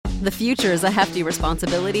The future is a hefty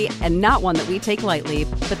responsibility and not one that we take lightly.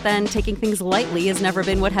 But then taking things lightly has never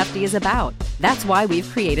been what Hefty is about. That's why we've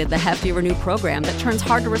created the Hefty Renew program that turns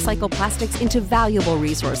hard-to-recycle plastics into valuable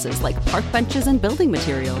resources like park benches and building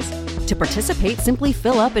materials. To participate, simply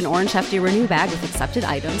fill up an orange Hefty Renew bag with accepted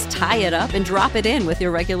items, tie it up, and drop it in with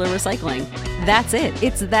your regular recycling. That's it.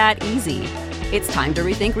 It's that easy. It's time to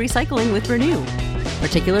rethink recycling with Renew.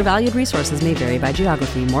 Particular valued resources may vary by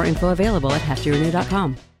geography. More info available at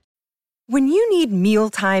heftyrenew.com. When you need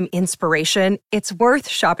mealtime inspiration, it's worth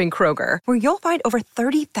shopping Kroger, where you'll find over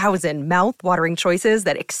 30,000 mouth-watering choices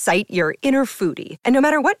that excite your inner foodie. And no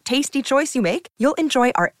matter what tasty choice you make, you'll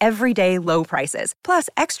enjoy our everyday low prices, plus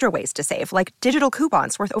extra ways to save, like digital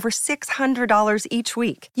coupons worth over $600 each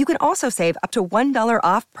week. You can also save up to $1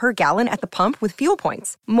 off per gallon at the pump with fuel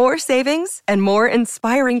points. More savings and more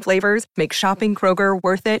inspiring flavors make shopping Kroger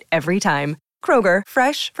worth it every time. Kroger,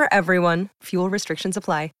 fresh for everyone. Fuel restrictions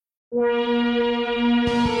apply.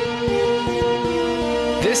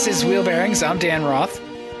 This is Wheel Bearings. I'm Dan Roth.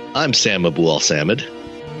 I'm Sam Abu-Al-Samad.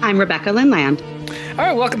 I'm Rebecca Lindland. All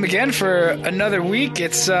right, welcome again for another week.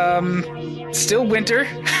 It's still winter.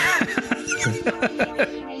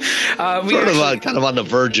 Kind of on the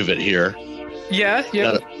verge of it here. Yeah.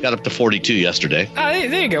 Got up to 42 yesterday.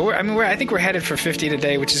 There you go. I think we're headed for 50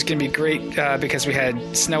 today, which is going to be great because we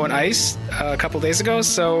had snow and ice a couple days ago.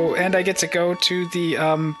 So, and I get to go to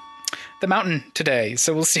the mountain today.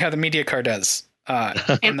 So we'll see how the media car does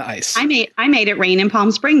in the ice. I made it rain in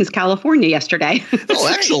Palm Springs, California yesterday. Oh,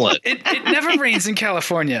 excellent! It never rains in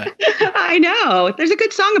California. I know. There's a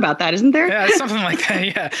good song about that, isn't there? Yeah, something like that.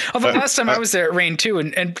 Yeah. Although last time I was there, it rained too.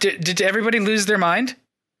 And did everybody lose their mind?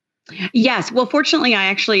 Yes. Well, fortunately, I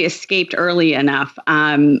actually escaped early enough.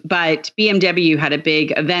 But BMW had a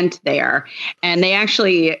big event there, and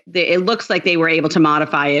it looks like they were able to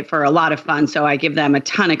modify it for a lot of fun. So I give them a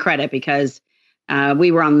ton of credit because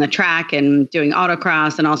we were on the track and doing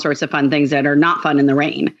autocross and all sorts of fun things that are not fun in the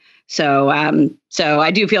rain. So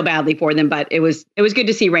I do feel badly for them, but it was good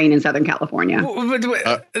to see rain in Southern California.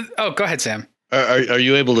 Go ahead, Sam. Are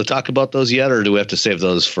you able to talk about those yet, or do we have to save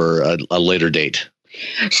those for a later date?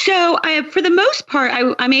 So for the most part,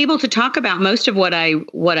 I'm able to talk about most of what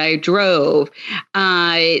I drove.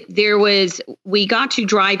 We got to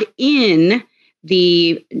drive in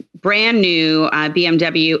the brand new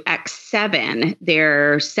BMW X7,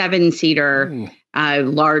 their 7-seater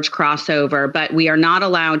large crossover, but we are not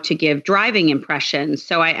allowed to give driving impressions.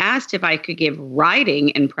 So I asked if I could give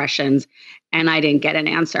riding impressions, and I didn't get an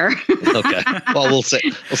answer. Okay. Well, we'll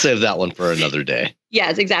save that one for another day.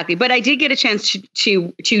 Yes, exactly. But I did get a chance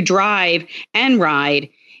to drive and ride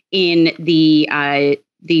in the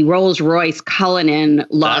Rolls-Royce Cullinan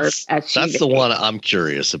large SUV. That's the one I'm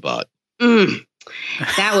curious about.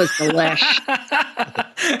 That was delish.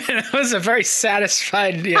 It was a very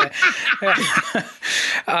satisfied, yeah.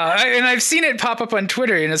 And I've seen it pop up on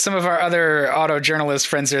Twitter. Some of our other auto journalist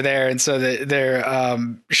friends are there, and so they're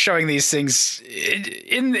showing these things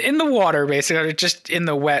in the water, basically, or just in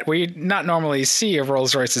the wet, where you not normally see a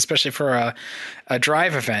Rolls Royce, especially for a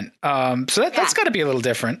drive event. So that's got to be a little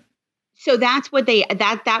different. So that's what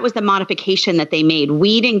that was the modification that they made.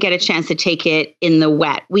 We didn't get a chance to take it in the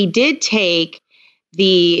wet. We did take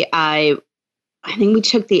I think we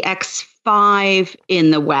took the X5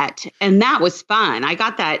 in the wet, and that was fun. I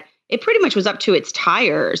got that. It pretty much was up to its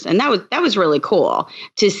tires, and that was really cool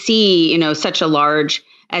to see, such a large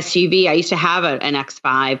SUV. I used to have an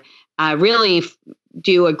X5, really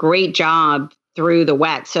do a great job through the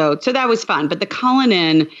wet. So that was fun. But the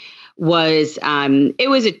Cullinan was, it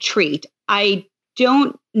was a treat. I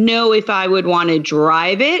don't know if I would want to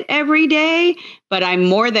drive it every day, but I'm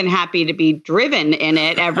more than happy to be driven in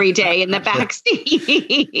it every day in the back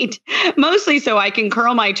seat, mostly so I can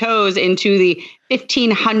curl my toes into the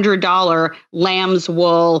 $1,500 lamb's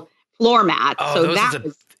wool floor mat. Oh, so that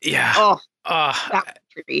was, that was a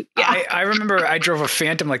treat. Yeah. I remember I drove a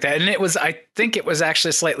Phantom like that, and I think it was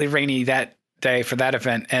actually slightly rainy that day for that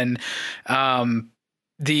event. And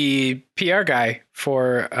the PR guy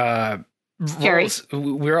for Rolls,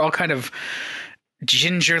 we were all kind of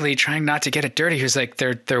gingerly trying not to get it dirty. He was like,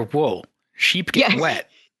 "They're wool. Sheep get wet.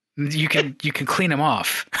 You can clean them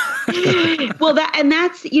off." Well, that's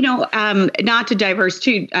not to digress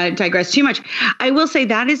too much. I will say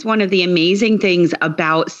that is one of the amazing things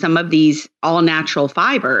about some of these all natural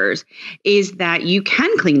fibers is that you can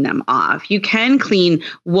clean them off. You can clean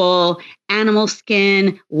wool, animal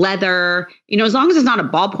skin, leather. As long as it's not a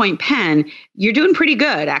ballpoint pen, you're doing pretty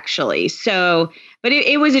good, actually. So, but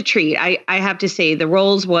it was a treat. I have to say, the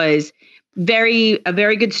Rolls was a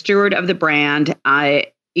very good steward of the brand.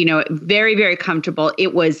 very, very comfortable.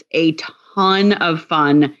 It was a ton of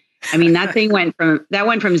fun. I mean, that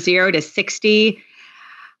went from 0 to 60.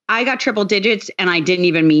 I got triple digits and I didn't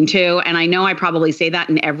even mean to. And I know I probably say that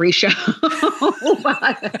in every show.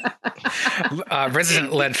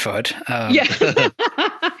 Resident Leadfoot.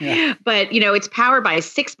 Yeah. But, it's powered by a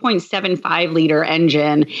 6.75 liter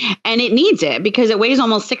engine, and it needs it because it weighs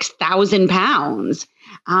almost 6,000 pounds.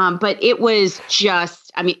 But it was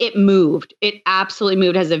just, it moved. It absolutely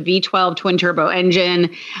moved. It has a V12 twin turbo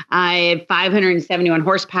engine, 571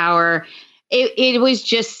 horsepower. It was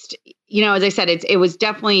just, as I said, it was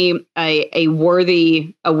definitely a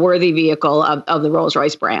worthy vehicle of the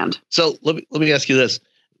Rolls-Royce brand. So let me ask you this.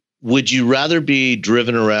 Would you rather be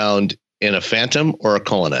driven around in a Phantom or a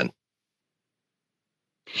Cullinan?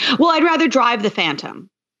 Well, I'd rather drive the Phantom.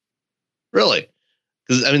 Really?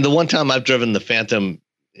 Because the one time I've driven the Phantom,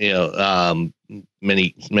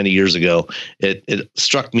 many years ago, it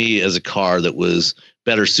struck me as a car that was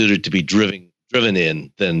better suited to be driven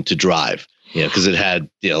in than to drive. Because it had,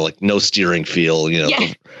 like no steering feel,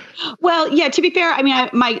 Yeah. Well, yeah, to be fair,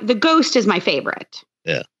 the Ghost is my favorite.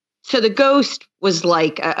 Yeah. So the Ghost was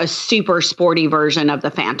like a super sporty version of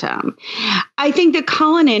the Phantom. I think the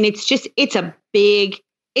Cullinan, it's a big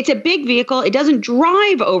vehicle. It doesn't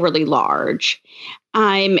drive overly large.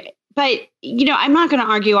 But, I'm not going to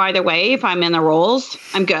argue either way. If I'm in the Rolls,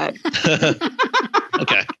 I'm good.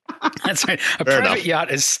 Okay. That's right. A Fair private enough.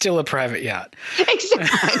 yacht is still a private yacht.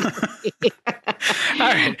 Exactly. All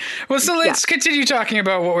right. Well, so let's continue talking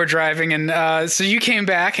about what we're driving. And so you came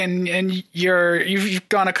back and you've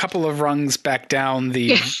gone a couple of rungs back down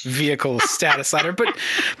the vehicle status ladder,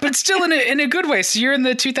 but still in a good way. So you're in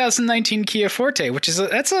the 2019 Kia Forte, which is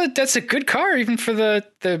that's a good car even for the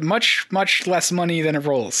much less money than it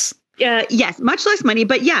rolls. Yes, much less money,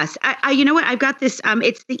 but yes, I you know what? I've got this.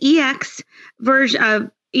 It's the EX version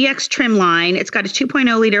of EX trim line. It's got a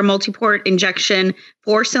 2.0 liter multi-port injection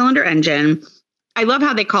 4-cylinder engine. I love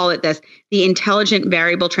how they call it the intelligent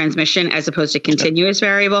variable transmission as opposed to continuous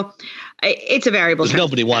variable. It's a variable.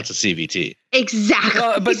 Nobody wants a CVT.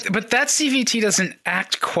 Exactly. But that CVT doesn't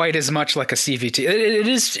act quite as much like a CVT.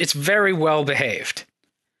 It's very well behaved.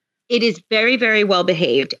 It is very, very well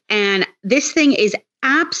behaved. And this thing is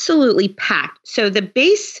absolutely packed. So the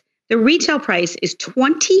retail price is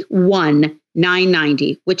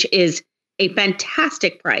 $21,990, which is a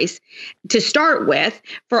fantastic price to start with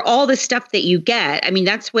for all the stuff that you get.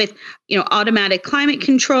 That's with, automatic climate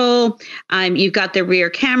control. You've got the rear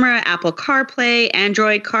camera, Apple CarPlay,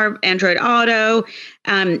 Android Auto,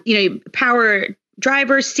 power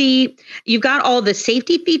driver's seat. You've got all the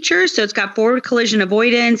safety features. So it's got forward collision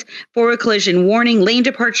avoidance, forward collision warning, lane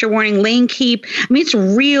departure warning, lane keep. It's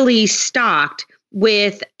really stocked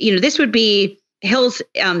with, this would be Hill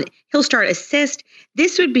Start Assist.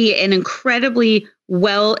 This would be an incredibly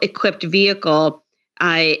well-equipped vehicle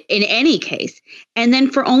in any case. And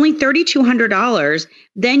then for only $3,200,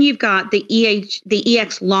 then you've got the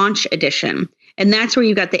EX Launch Edition. And that's where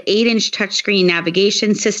you've got the 8-inch touchscreen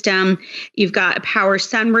navigation system. You've got a power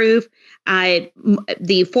sunroof,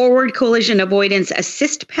 the forward collision avoidance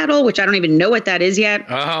assist pedal, which I don't even know what that is yet.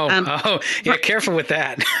 Yeah, careful with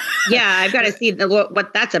that. Yeah, I've got to see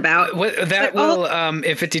what that's about.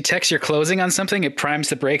 If it detects you're closing on something, it primes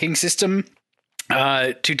the braking system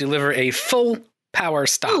to deliver a full power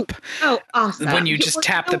stop. Oh, awesome. When you just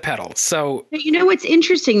tap the pedal. So what's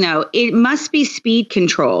interesting though, it must be speed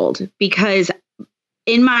controlled because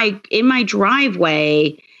in my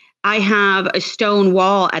driveway, I have a stone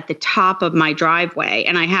wall at the top of my driveway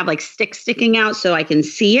and I have like sticks sticking out so I can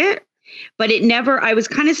see it, but I was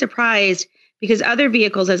kind of surprised because other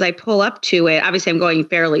vehicles, as I pull up to it, obviously I'm going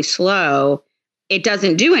fairly slow. It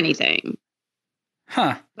doesn't do anything.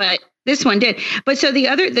 Huh. But this one did. But so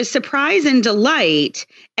the surprise and delight,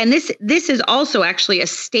 and this is also actually a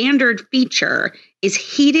standard feature, is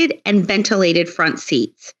heated and ventilated front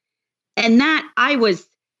seats. And that I was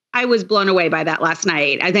blown away by that last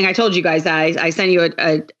night. I think I told you guys that I sent you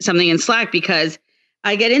something in Slack because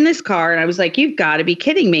I get in this car and I was like, you've got to be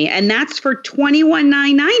kidding me. And that's for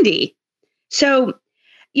 $21,990. So,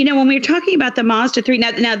 when we were talking about the Mazda 3,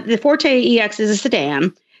 now the Forte EX is a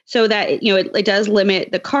sedan. So that, it does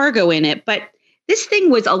limit the cargo in it. But this thing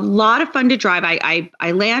was a lot of fun to drive.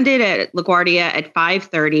 I landed at LaGuardia at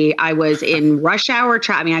 5:30. I was in rush hour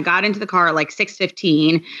traffic. I got into the car at like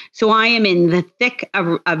 6:15. So I am in the thick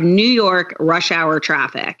of New York rush hour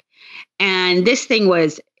traffic. And this thing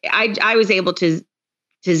was, I was able to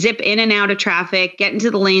zip in and out of traffic, get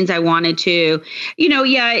into the lanes I wanted to.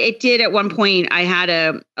 It did at one point. I had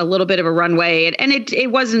a little bit of a runway and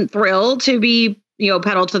it wasn't thrilled to be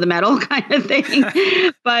pedal to the metal kind of thing.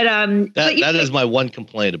 But that is my one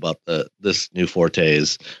complaint about this new Forte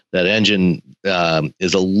is that engine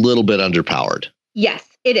is a little bit underpowered. Yes,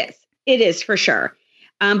 it is. It is for sure.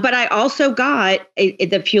 But I also got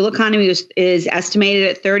the fuel economy is estimated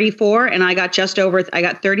at 34, and I got I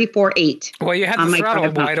got 34.8. Well, you had the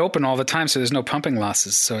throttle wide open all the time, so there's no pumping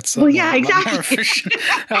losses. So it's exactly. More efficient.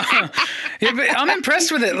 Yeah, but I'm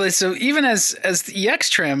impressed with it. So even as the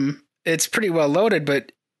EX trim, it's pretty well loaded.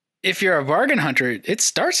 But if you're a bargain hunter, it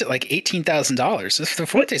starts at like $18,000. The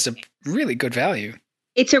Forte is a really good value.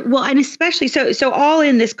 And especially so all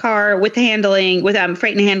in this car with handling, with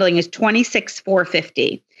freight and handling is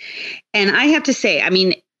 $26,450. And I have to say, I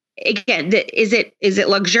mean, again, is it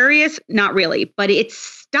luxurious? Not really, but it's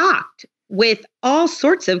stocked with all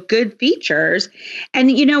sorts of good features. And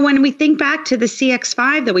when we think back to the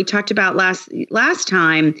CX-5 that we talked about last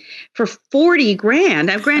time, for $40,000,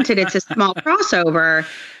 now granted it's a small crossover,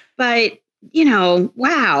 but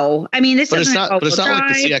wow. I mean, it's not like the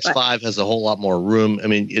CX-5 has a whole lot more room. I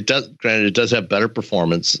mean, it does have better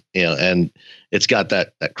performance, and it's got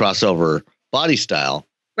that crossover body style.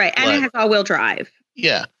 Right. And it has all-wheel drive.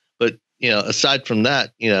 Yeah. But, aside from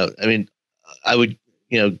that, I mean, I would,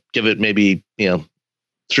 give it maybe, $3,000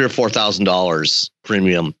 or $4,000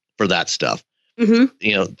 premium for that stuff.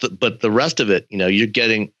 Mm-hmm. But the rest of it, you're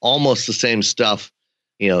getting almost the same stuff,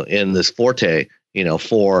 in this Forte,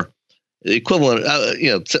 for the equivalent,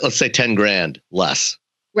 let's say $10,000 less.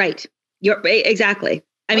 Right. Exactly.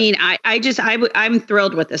 I mean, I'm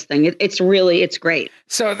thrilled with this thing. It's great.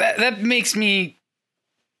 So that makes me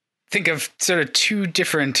think of sort of two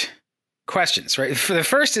different questions, right? For the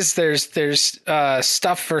first is there's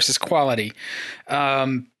stuff versus quality.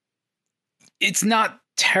 It's not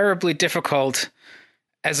terribly difficult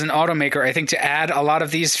as an automaker, I think, to add a lot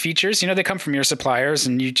of these features. They come from your suppliers,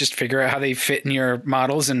 and you just figure out how they fit in your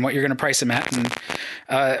models and what you're going to price them at, and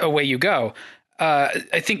away you go.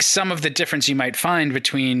 I think some of the difference you might find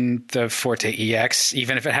between the Forte EX,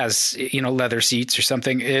 even if it has leather seats or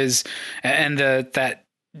something, is and that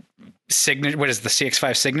signature. What is the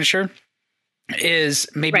CX-5 signature? Is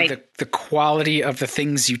maybe the quality of the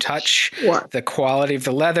things you touch, the quality of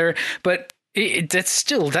the leather, but.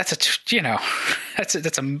 That's a but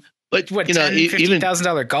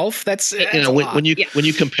 $10,000-$15,000 Golf. That's when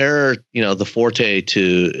you compare the Forte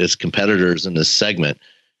to its competitors in this segment,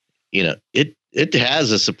 it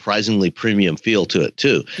has a surprisingly premium feel to it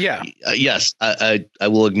too. Yeah. Yes, I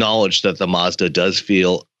will acknowledge that the Mazda does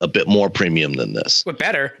feel a bit more premium than this. But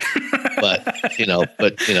better. but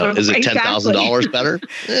is it $10,000 better?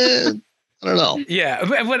 I don't know. Yeah.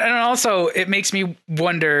 But and also it makes me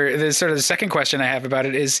wonder, the second question I have about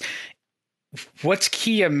it is, what's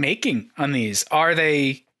Kia making on these? Are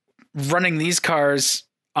they running these cars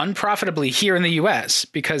unprofitably here in the US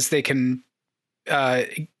because they can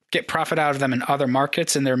get profit out of them in other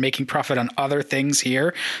markets, and they're making profit on other things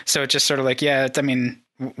here? So it's just sort of like,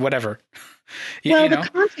 whatever.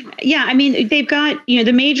 I mean, they've got,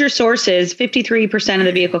 the major sources, 53% of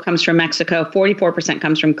the vehicle comes from Mexico, 44%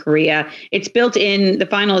 comes from Korea. It's built in, the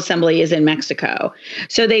final assembly is in Mexico.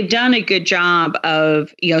 So they've done a good job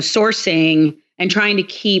of, sourcing and trying to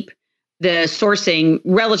keep the sourcing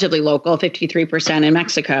relatively local, 53% in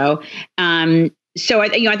Mexico. So I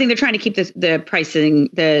think they're trying to keep the pricing,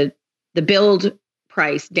 the build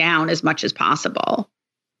price down as much as possible.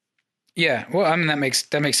 Yeah, well, I mean, that makes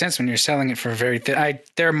sense when you're selling it for very thin.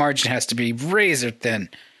 Their margin has to be razor thin.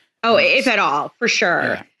 Oh, if at all, for sure.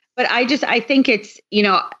 Yeah. But I think it's,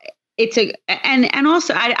 and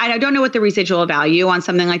also I don't know what the residual value on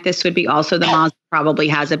something like this would be. Also, the Mazda probably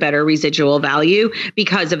has a better residual value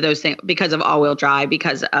because of those things, because of all-wheel drive,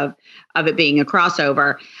 because of it being a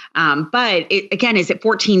crossover. But again, is it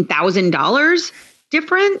 $14,000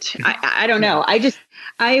 different? I don't know. I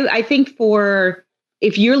think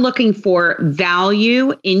if you're looking for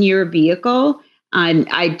value in your vehicle,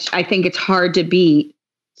 I think it's hard to beat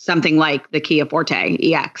something like the Kia Forte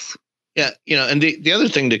EX. Yeah, and the other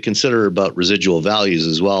thing to consider about residual values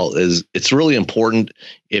as well is it's really important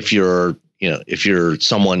if you're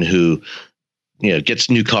someone who gets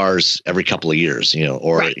new cars every couple of years,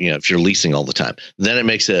 or if you're leasing all the time, then it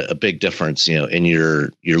makes a big difference, in your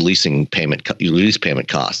leasing payment, your lease payment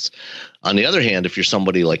costs. On the other hand, if you're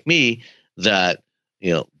somebody like me that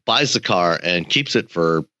buys the car and keeps it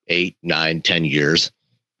for 8, 9, 10 years,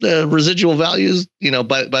 the residual values,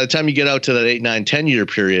 by the time you get out to that 8, 9, 10 year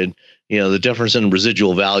period, the difference in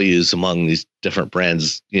residual values among these different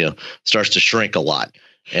brands, starts to shrink a lot,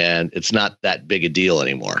 and it's not that big a deal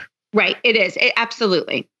anymore. Right. It is.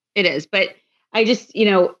 Absolutely. It is. But I just,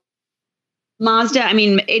 Mazda, I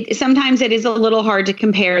mean, sometimes it is a little hard to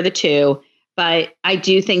compare the two, but I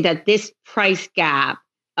do think that this price gap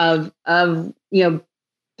of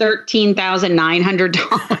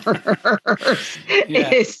 $13,900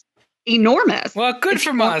 is enormous. Well, good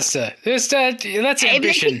for Mazda. That's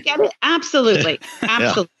ambition. Get it. Absolutely.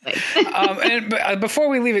 And before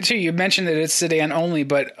we leave it too, you mentioned that it's sedan only,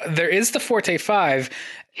 but there is the Forte 5.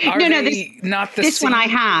 This one I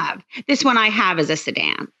have. This one I have is a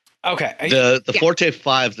sedan. Okay. The Forte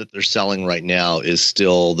 5 that they're selling right now is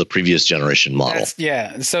still the previous generation model.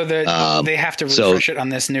 So they have to refresh it on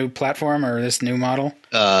this new platform or this new model.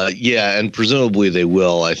 And presumably they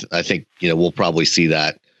will. I think we'll probably see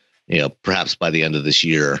that perhaps by the end of this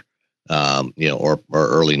year, or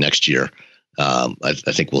early next year. I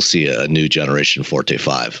think we'll see a new generation Forte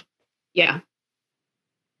 5. Yeah.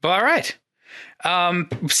 Well, all right.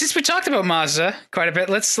 Since we talked about Mazda quite a bit,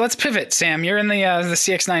 let's pivot. Sam, you're in the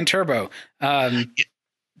CX-9 Turbo.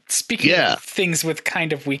 Speaking of things with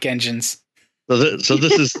kind of weak engines. So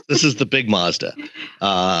this is the big Mazda,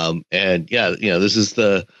 and this is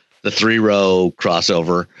the 3-row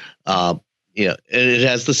crossover. And it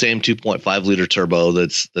has the same 2.5 liter turbo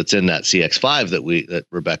that's in that CX-5 that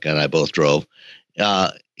Rebecca and I both drove.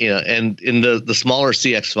 And in the smaller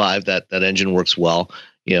CX-5 that engine works well.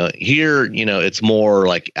 Here, it's more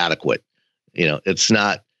like adequate. It's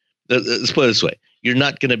not. Let's put it this way: you're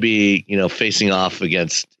not going to be, facing off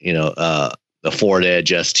against, the Ford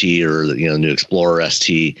Edge ST or the new Explorer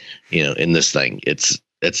ST, in this thing. It's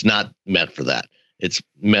not meant for that. It's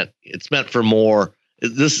meant for more.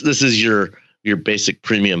 This is your basic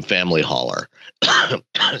premium family hauler.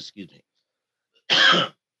 Excuse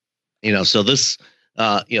me. So this,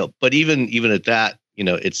 but even at that.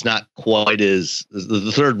 It's not quite as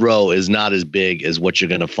the third row is not as big as what you're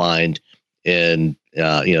going to find in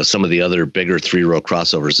some of the other bigger 3-row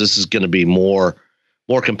crossovers. This is going to be more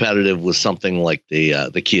competitive with something like the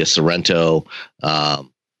Kia Sorento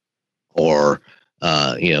or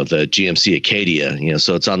the GMC Acadia.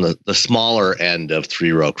 So it's on the smaller end of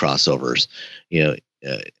 3-row crossovers.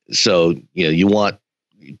 So you want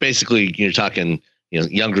basically you're talking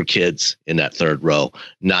younger kids in that third row,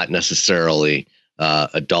 not necessarily.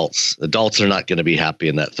 Adults are not going to be happy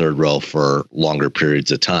in that third row for longer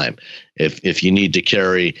periods of time. If you need to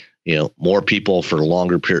carry, more people for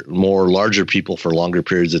larger people for longer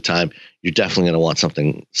periods of time, you're definitely going to want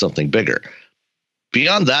something bigger.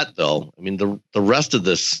 Beyond that, though, I mean, the rest of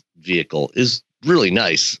this vehicle is really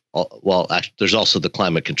nice. Well, actually, there's also the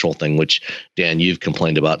climate control thing, which Dan, you've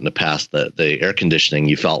complained about in the past. The air conditioning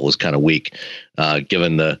you felt was kind of weak,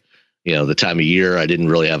 given the time of year. I didn't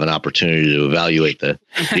really have an opportunity to evaluate the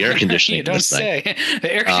air conditioning. You don't say.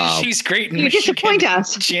 The air conditioning is great in Michigan. You disappoint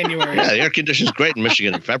us. January. Yeah, the air conditioning is great in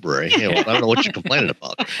Michigan in February. I don't know what you're complaining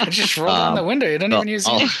about. I just roll down the window. You don't even use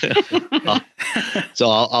it. So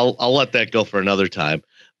I'll let that go for another time.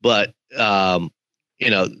 But the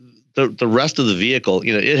rest of the vehicle,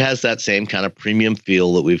 it has that same kind of premium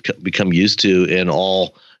feel that we've become used to in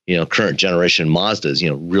all current generation Mazdas,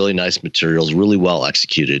 really nice materials, really well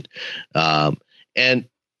executed. And,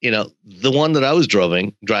 the one that I was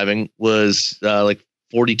driving was like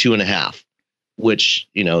 42.5, which,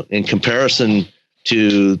 in comparison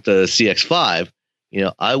to the CX-5,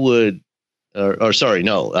 I would,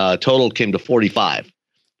 total came to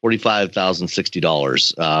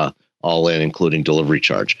 $45,060, all in, including delivery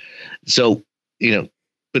charge. So,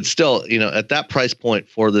 but still, at that price point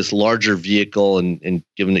for this larger vehicle and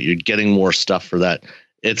given that you're getting more stuff for that,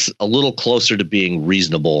 it's a little closer to being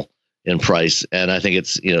reasonable in price. And I think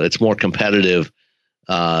it's more competitive,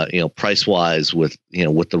 price wise with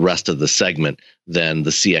the rest of the segment than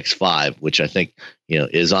the CX-5, which I think,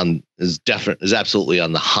 is absolutely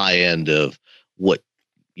on the high end of what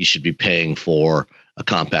you should be paying for a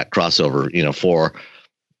compact crossover, for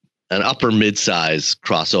an upper mid-size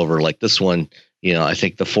crossover like this one. I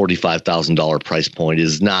think the $45,000 price point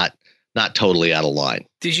is not totally out of line.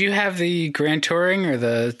 Did you have the Grand Touring or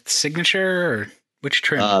the Signature or which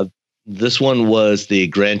trim? This one was the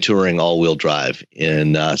Grand Touring all-wheel drive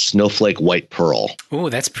in Snowflake White Pearl. Oh,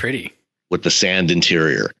 that's pretty. With the sand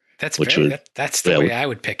interior. That's the way I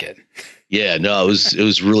would pick it. Yeah, no, it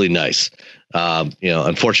was really nice.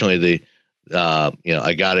 Unfortunately,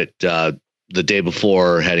 I got it the day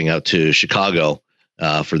before heading out to Chicago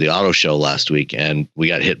for the auto show last week, and we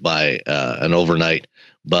got hit by an overnight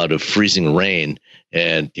bout of freezing rain.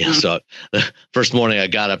 And so the first morning I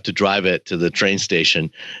got up to drive it to the train station,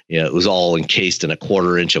 it was all encased in a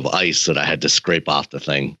 1/4 inch of ice that I had to scrape off the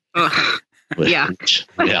thing. Yeah.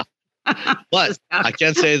 Yeah. But I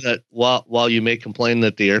can say that while you may complain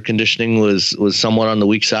that the air conditioning was somewhat on the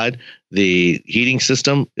weak side, the heating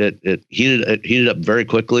system it heated up very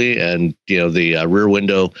quickly, and the rear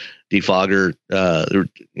window defogger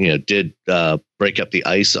did break up the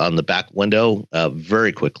ice on the back window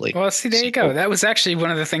very quickly. Well, see, there you go. That was actually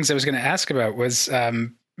one of the things I was going to ask about, was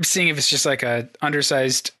seeing if it's just like a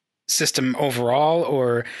undersized system overall,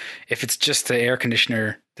 or if it's just the air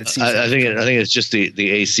conditioner. I think it's just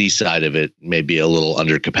the AC side of it may be a little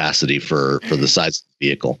under capacity for the size of the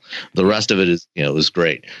vehicle. The rest of it is was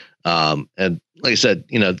great. And like I said,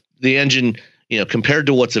 the engine, compared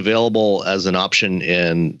to what's available as an option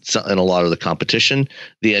in a lot of the competition,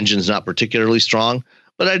 the engine's not particularly strong.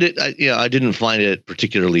 But I didn't find it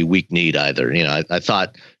particularly weak-kneed either. I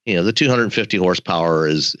thought the 250 horsepower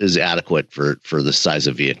is adequate for the size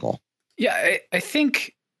of vehicle. Yeah, I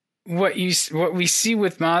think what we see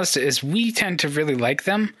with Mazda is we tend to really like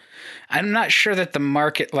them. I'm not sure that the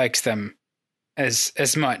market likes them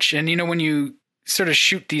as much. And when you sort of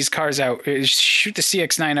shoot these cars out, shoot the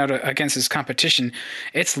CX-9 out against this competition,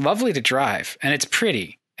 it's lovely to drive and it's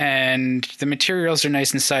pretty. And the materials are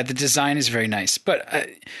nice inside. The design is very nice, but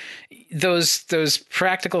those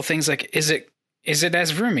practical things, like is it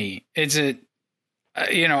as roomy? Is it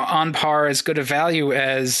on par, as good a value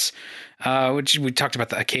as which we talked about,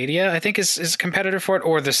 the Acadia, I think is a competitor for it,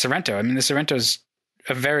 or the Sorento. I mean, the Sorento is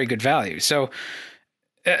a very good value. So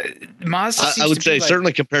Mazda, I would say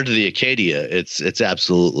certainly compared to the Acadia, it's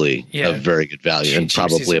absolutely a very good value, and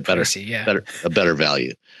probably a better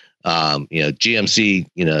value. GMC,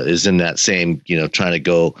 is in that same, trying to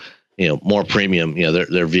go, more premium.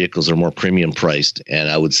 Their vehicles are more premium priced,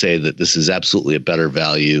 and I would say that this is absolutely a better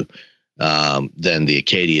value than the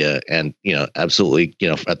Acadia, and absolutely,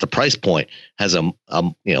 at the price point, has a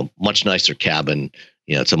much nicer cabin.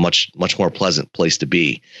 It's a much more pleasant place to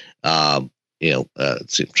be. Let's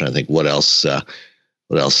see, I'm trying to think what else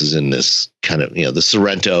is in this kind of, the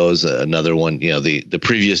Sorrento is another one. The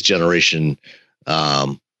previous generation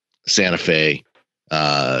Santa Fe,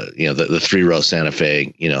 the 3-row Santa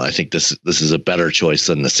Fe. I think this is a better choice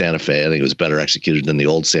than the Santa Fe. I think it was better executed than the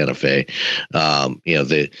old Santa Fe.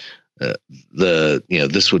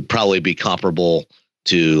 This would probably be comparable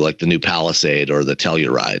to like the new Palisade or the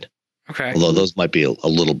Telluride. Okay. Although those might be a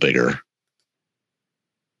little bigger.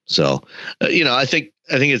 So, I think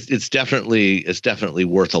it's definitely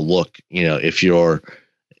worth a look. If you're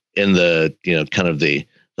in the kind of the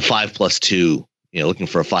 5+2, looking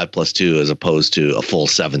for a 5+2 as opposed to a full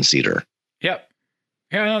 7-seater. Yep.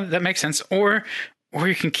 Yeah, no, that makes sense. Or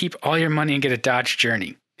you can keep all your money and get a Dodge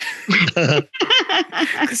Journey.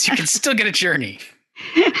 Because you can still get a Journey.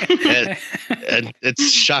 and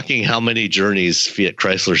it's shocking how many Journeys Fiat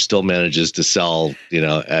Chrysler still manages to sell,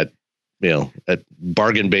 at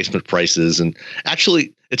bargain basement prices. And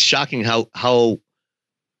actually, it's shocking how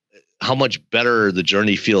much better the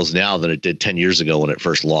Journey feels now than it did 10 years ago when it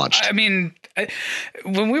first launched. I mean,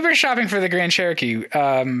 when we were shopping for the Grand Cherokee,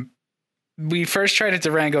 we first tried a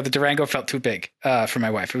Durango. The Durango felt too big for my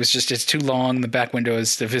wife. It's too long. The back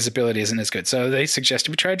windows, the visibility isn't as good. So they suggested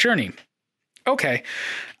we try a Journey. Okay.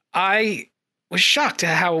 I was shocked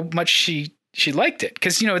at how much she liked it,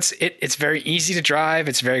 because it's very easy to drive.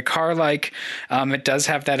 It's very car-like. It does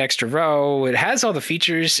have that extra row. It has all the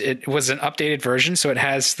features. It was an updated version, so it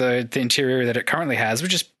has the interior that it currently has,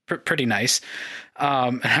 which is pretty nice.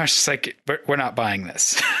 And I was just like, we're not buying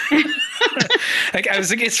this. Like, I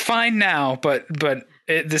was like, it's fine now, but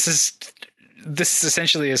this is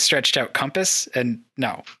essentially a stretched out Compass, and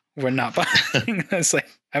no, we're not buying. I was like,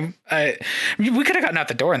 we could have gotten out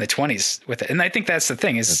the door in the 20s with it, and I think that's the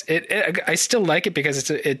thing. Is I still like it because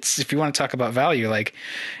it's if you want to talk about value, like,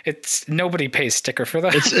 it's nobody pays sticker for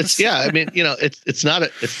that. It's I mean, it's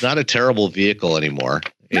not a terrible vehicle anymore.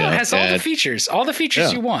 It has all the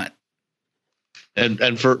features you want.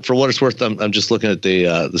 And for what it's worth, I'm just looking at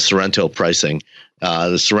the Sorrento pricing.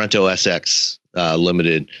 The Sorrento SX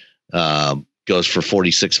Limited goes for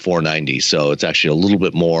 $46,490, so it's actually a little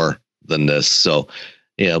bit more than this. So,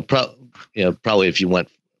 probably if you went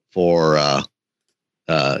for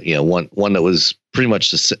one that was pretty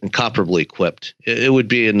much comparably equipped, it would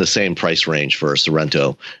be in the same price range for a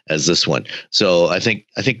Sorrento as this one. So I think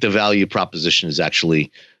the value proposition is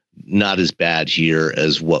actually not as bad here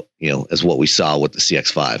as what we saw with the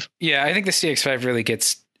CX-5. Yeah, I think the CX-5 really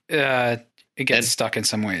gets stuck in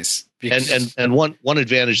some ways. And one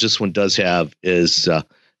advantage this one does have is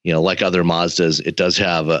like other Mazdas, it does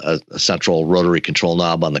have a central rotary control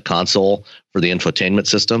knob on the console for the infotainment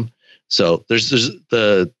system. So there's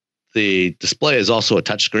the display is also a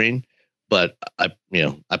touchscreen, but I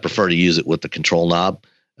prefer to use it with the control knob.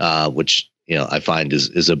 which I find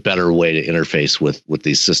is a better way to interface with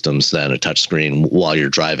these systems than a touchscreen while you're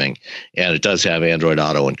driving. And it does have Android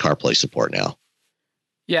Auto and CarPlay support now.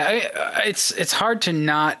 Yeah, it's hard to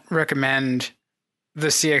not recommend the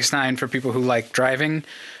CX-9 for people who like driving.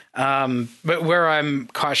 But where I'm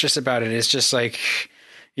cautious about it is just like,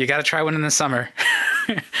 you got to try one in the summer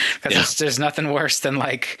because there's nothing worse than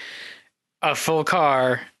like a full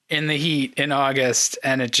car in the heat in August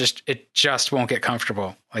and it just won't get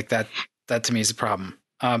comfortable. Like that to me is a problem.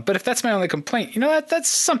 But if that's my only complaint, that's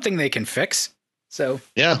something they can fix. So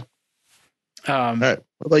yeah. All right.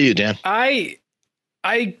 What about you, Dan? I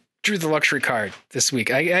drew the luxury card this week.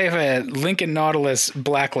 I have a Lincoln Nautilus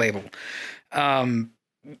Black Label,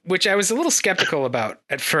 which I was a little skeptical about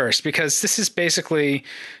at first because this is basically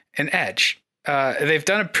an Edge. They've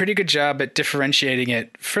done a pretty good job at differentiating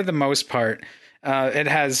it for the most part. It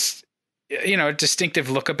has, a distinctive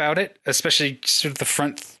look about it, especially sort of the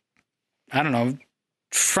front,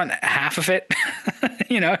 front half of it,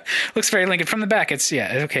 looks very Lincoln. From the back, it's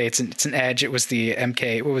an Edge. It was the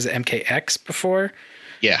MK, what was it, MKX before?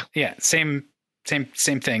 Yeah. Same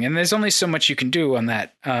thing. And there's only so much you can do on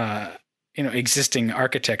that, existing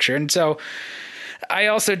architecture. And so I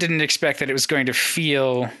also didn't expect that it was going to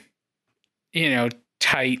feel,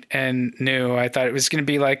 tight and new. I thought it was going to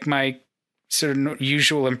be like my sort of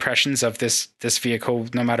usual impressions of this vehicle,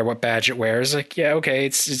 no matter what badge it wears. Like, yeah, okay,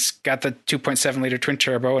 it's got the 2.7 liter twin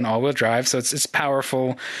turbo and all wheel drive. So it's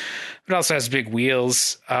powerful. It also has big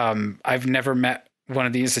wheels. I've never met one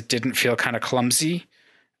of these that didn't feel kind of clumsy.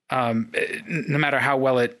 No matter how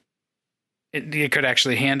well it could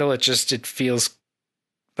actually handle it, it feels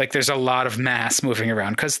like there's a lot of mass moving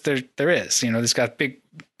around because there is, it's got big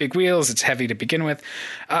wheels. It's heavy to begin with.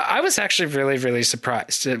 I was actually really, really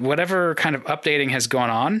surprised at whatever kind of updating has gone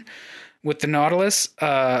on with the Nautilus,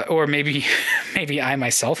 or maybe I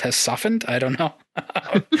myself have softened. I don't know.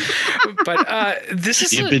 But this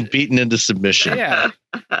is you've been beaten into submission. Yeah.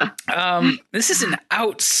 This is an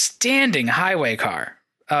outstanding highway car.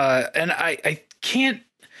 And I can't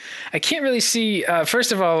really see,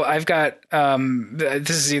 first of all, I've got, this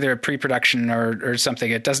is either a pre-production or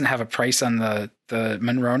something. It doesn't have a price on the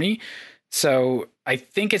Monroney. So I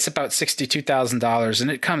think it's about $62,000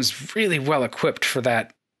 and it comes really well equipped for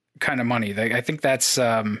that kind of money. I think that's,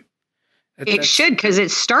 it should, because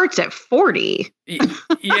it starts at 40.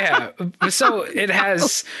 Yeah. So it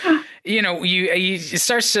has, it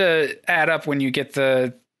starts to add up when you get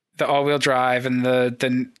the all-wheel drive and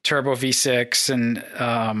the turbo V6 and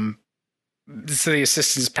so the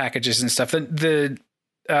assistance packages and stuff. The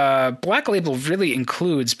Black Label really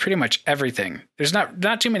includes pretty much everything. There's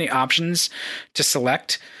not too many options to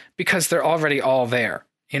select because they're already all there.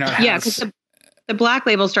 Because the Black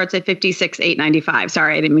Label starts at $56,895.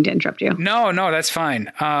 Sorry, I didn't mean to interrupt you. No, that's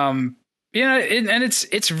fine. And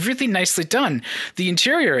it's really nicely done. The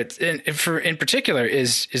interior, in particular,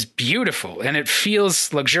 is beautiful and it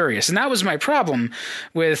feels luxurious. And that was my problem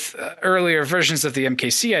with earlier versions of the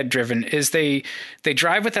MKC I'd driven. Is they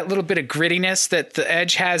drive with that little bit of grittiness that the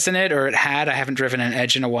Edge has in it, or it had. I haven't driven an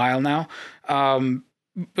Edge in a while now.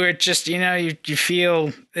 Where it just you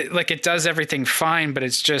feel like it does everything fine, but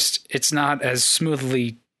it's not as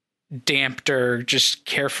smoothly damped or just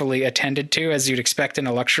carefully attended to as you'd expect in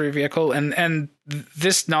a luxury vehicle. And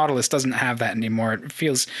this Nautilus doesn't have that anymore. It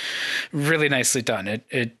feels really nicely done.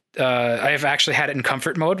 I've actually had it in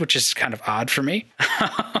comfort mode, which is kind of odd for me.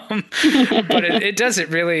 But it does it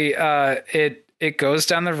really, it goes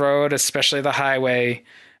down the road, especially the highway,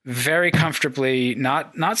 very comfortably,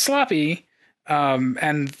 not sloppy.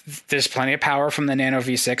 And there's plenty of power from the Nano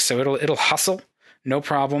V6, so it'll hustle, no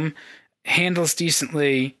problem. Handles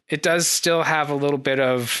decently. It does still have a little bit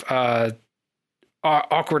of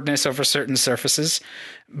awkwardness over certain surfaces,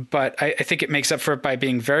 but I think it makes up for it by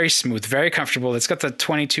being very smooth, very comfortable. It's got the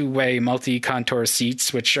 22-way multi-contour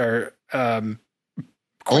seats, which are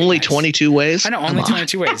only nice. 22 ways? I know, only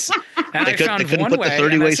 22 ways. And they couldn't put the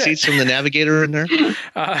 30-way seats from the Navigator in there?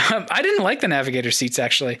 I didn't like the Navigator seats,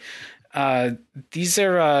 actually. These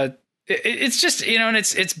are it's just, and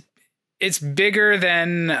it's bigger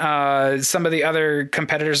than some of the other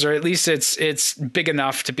competitors, or at least it's big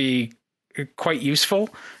enough to be quite useful.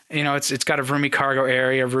 It's got a roomy cargo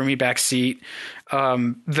area, roomy back seat.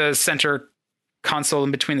 The center console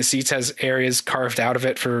in between the seats has areas carved out of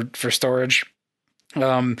it for storage.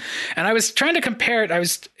 And I was trying to compare it.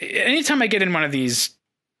 Anytime I get in one of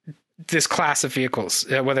this class of vehicles,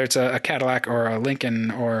 whether it's a Cadillac or a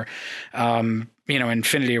Lincoln or,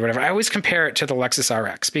 Infiniti or whatever, I always compare it to the Lexus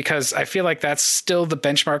RX because I feel like that's still the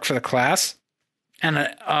benchmark for the class. And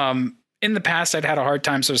in the past, I'd had a hard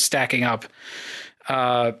time sort of stacking up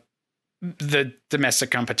the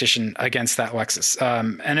domestic competition against that Lexus.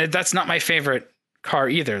 That's not my favorite car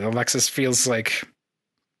either. The Lexus feels like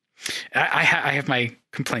I have my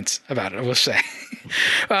complaints about it, I will say.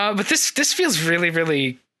 But this feels really,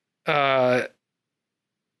 really, I'm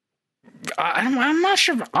not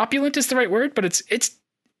sure if opulent is the right word, but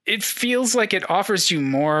it feels like it offers you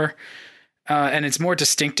more, and it's more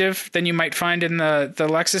distinctive than you might find in the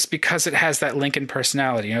Lexus because it has that Lincoln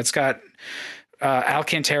personality. You know, it's got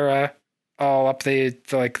Alcantara all up the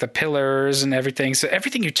pillars and everything. So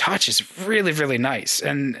everything you touch is really, really nice.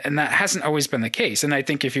 And that hasn't always been the case. And I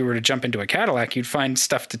think if you were to jump into a Cadillac, you'd find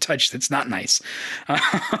stuff to touch that's not nice.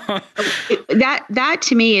 That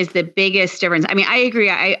to me is the biggest difference. I mean, I agree.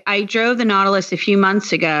 I drove the Nautilus a few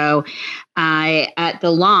months ago at the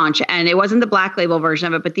launch, and it wasn't the Black Label version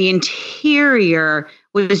of it, but the interior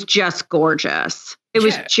was just gorgeous. I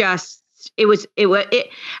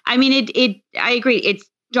agree. It's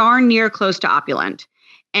darn near close to opulent,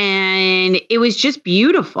 and it was just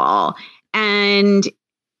beautiful. And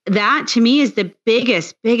that to me is the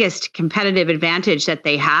biggest competitive advantage that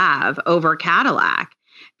they have over Cadillac,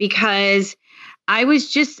 because I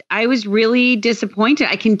was really disappointed.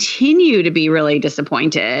 I continue to be really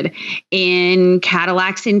disappointed in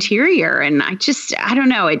Cadillac's interior. And I don't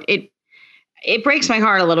know, it breaks my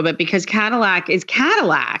heart a little bit because Cadillac is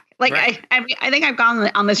Cadillac. Like, right. I think I've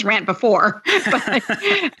gone on this rant before, but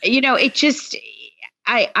you know, it just,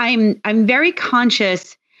 I'm very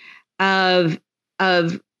conscious of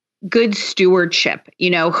good stewardship,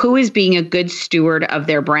 you know, who is being a good steward of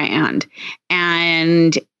their brand.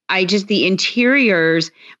 And the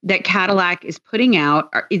interiors that Cadillac is putting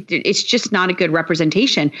out, it's just not a good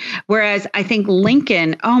representation. Whereas I think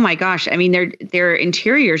Lincoln, oh my gosh, I mean, their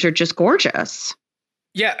interiors are just gorgeous.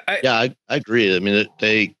 Yeah, I agree. I mean,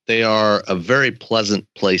 they are a very pleasant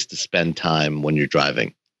place to spend time when you're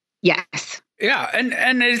driving. Yes. Yeah,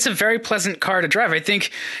 and it's a very pleasant car to drive. I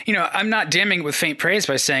think, you know, I'm not damning it with faint praise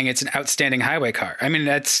by saying it's an outstanding highway car. I mean,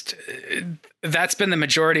 that's been the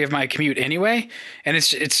majority of my commute anyway, and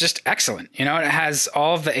it's just excellent. You know, it has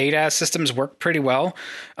all of the ADAS systems work pretty well.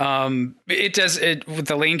 It with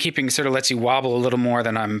the lane keeping sort of lets you wobble a little more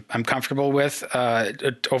than I'm comfortable with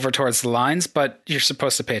over towards the lines, but you're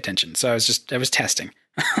supposed to pay attention. So I was testing.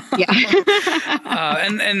 Yeah.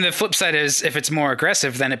 And the flip side is if it's more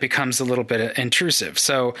aggressive, then it becomes a little bit intrusive.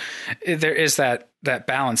 So there is that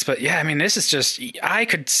balance. But yeah, I mean, this is just, I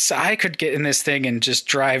could get in this thing and just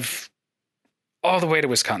drive all the way to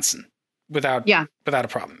Wisconsin without a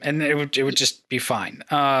problem. And it would just be fine.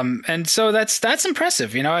 And so that's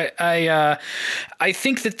impressive. You know, I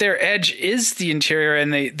think that their edge is the interior,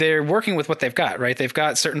 and they're working with what they've got, right? They've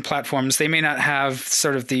got certain platforms. They may not have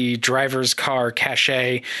sort of the driver's car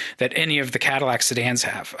cachet that any of the Cadillac sedans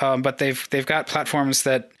have. But they've got platforms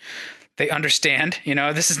that they understand, you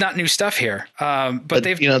know, this is not new stuff here. But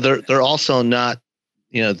they've, you know, they're also not,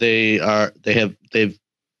 you know, they've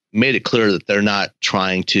made it clear that they're not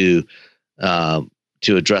trying to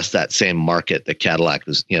address that same market that Cadillac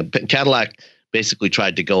was. You know, Cadillac basically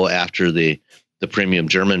tried to go after the premium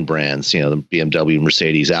German brands, you know, the BMW,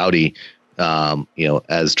 Mercedes, Audi, you know,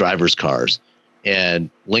 as drivers' cars. And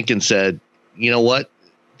Lincoln said, you know what?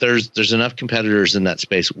 There's enough competitors in that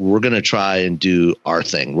space. We're going to try and do our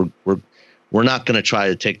thing. We're not going to try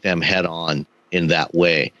to take them head on in that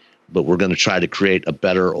way, but we're going to try to create a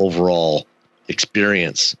better overall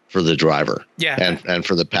experience for the driver, and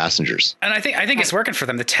for the passengers. And I think it's working for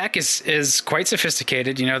them. The tech is quite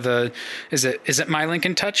sophisticated. You know, is it My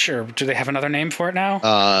Lincoln Touch, or do they have another name for it now?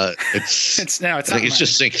 It's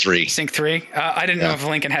just Sync 3. Sync 3. I didn't know if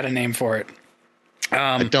Lincoln had a name for it.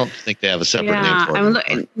 I don't think they have a separate name for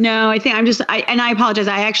it. No, I think I apologize.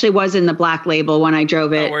 I actually was in the Black Label when I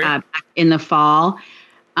drove it back in the fall.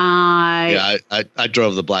 I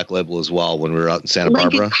drove the Black Label as well when we were out in Santa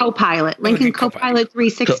Barbara. Lincoln Copilot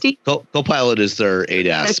 360. Copilot is their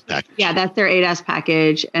ADAS package. Yeah, that's their ADAS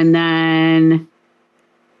package. And then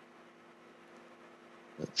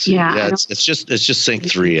it's just Sync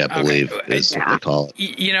 3, I believe, is what they call it.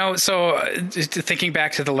 You know, so thinking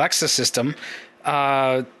back to the Lexus system,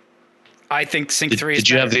 I think Sync 3 is Did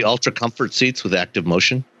you have the Ultra Comfort seats with active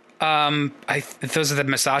motion? Those are the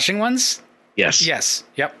massaging ones? Yes.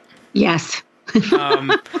 Yep. Yes. It's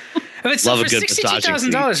love for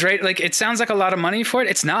 $62,000, right? Like, it sounds like a lot of money for it.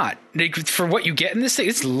 It's not. Like, for what you get in this thing,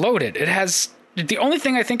 it's loaded. It has, the only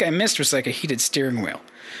thing I think I missed was like a heated steering wheel,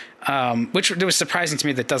 which was surprising to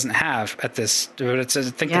me that doesn't have at this. But I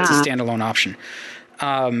think that's a standalone option.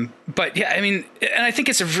 But yeah, I mean, and I think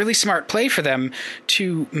it's a really smart play for them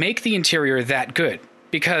to make the interior that good,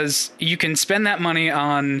 because you can spend that money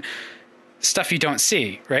on stuff you don't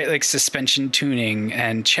see, right? Like suspension tuning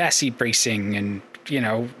and chassis bracing and,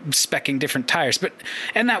 speccing different tires.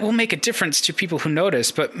 And that will make a difference to people who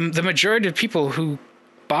notice. But the majority of people who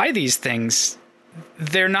buy these things,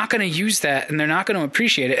 they're not going to use that and they're not going to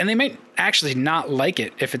appreciate it. And they might actually not like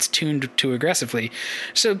it if it's tuned too aggressively.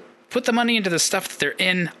 So put the money into the stuff that they're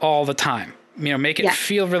in all the time. Make it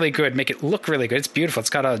feel really good, make it look really good. It's beautiful. It's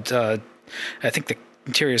got I think the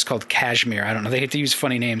interior is called cashmere. I don't know. They have to use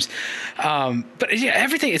funny names. But yeah,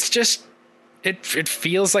 everything, it's just, it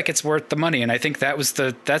feels like it's worth the money. And I think that's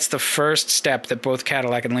the first step that both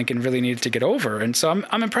Cadillac and Lincoln really needed to get over. And so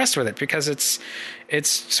I'm impressed with it because it's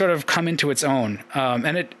sort of come into its own.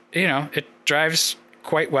 And it drives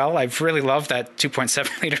quite well. I've really loved that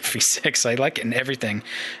 2.7 liter V6. I like it in everything.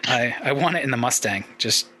 I want it in the Mustang.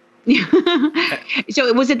 Just.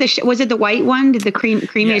 So was it the white one? Did the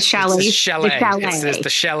creamy chalet? It's chalet. It's the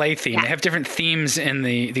chalet theme. Yeah. They have different themes in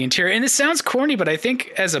the interior. And this sounds corny, but I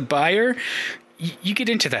think as a buyer, you get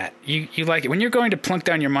into that. You like it. When you're going to plunk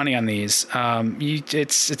down your money on these,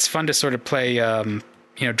 it's fun to sort of play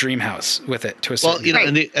dream house with it to a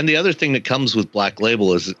certain and the other thing that comes with Black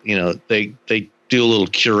Label is, they do a little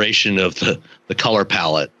curation of the color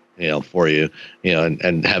palette, for you,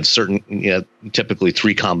 and have certain, typically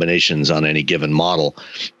 3 combinations on any given model.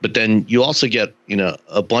 But then you also get,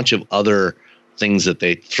 a bunch of other things that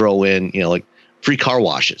they throw in, like free car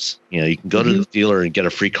washes. You can go to the dealer and get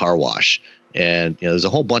a free car wash. And, there's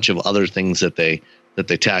a whole bunch of other things that they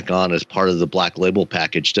tack on as part of the Black Label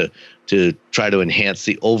package to try to enhance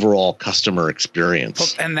the overall customer experience. Well,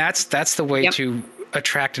 and that's the way to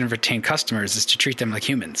attract and retain customers, is to treat them like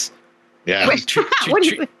humans. Yeah. What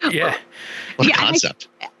a concept.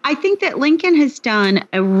 I think that Lincoln has done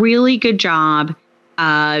a really good job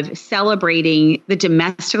of celebrating the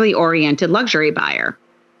domestically oriented luxury buyer.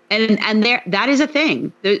 And that is a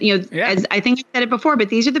thing. As I think I said it before, but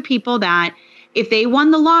these are the people that if they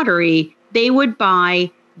won the lottery, they would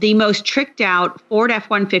buy the most tricked out Ford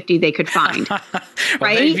F-150 they could find.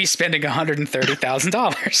 Right? They'd be spending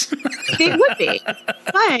 $130,000. They would be.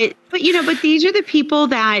 But these are the people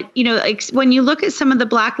that, like when you look at some of the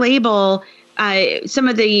Black Label, some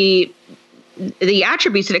of the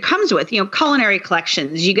attributes that it comes with, culinary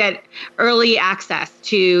collections, you get early access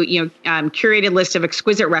to, curated list of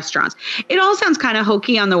exquisite restaurants. It all sounds kind of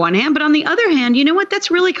hokey on the one hand, but on the other hand, you know what? That's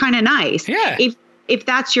really kind of nice. Yeah. If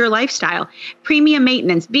that's your lifestyle. Premium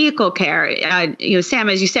maintenance, vehicle care, Sam,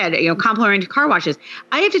 as you said, complimentary car washes.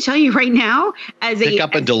 I have to tell you right now, pick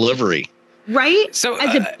up and delivery. Right? So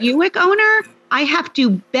as a Buick owner, I have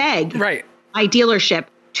to beg my dealership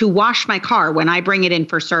to wash my car when I bring it in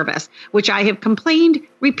for service, which I have complained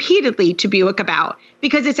repeatedly to Buick about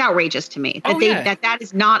because it's outrageous to me that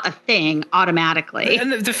is not a thing automatically.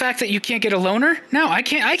 And the fact that you can't get a loaner? No, I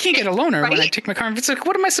can't get a loaner when I take my car. It's like,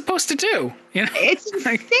 what am I supposed to do? It's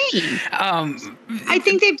insane. I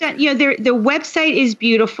think they've done, their website is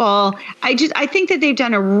beautiful. I think that they've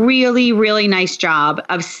done a really, really nice job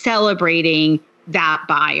of celebrating that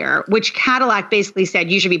buyer, which Cadillac basically said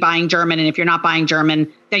you should be buying German, and if you're not buying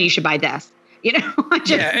German, then you should buy this.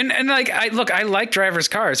 And like I like drivers'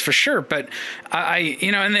 cars for sure, but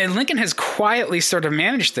and Lincoln has quietly sort of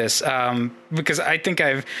managed this because I think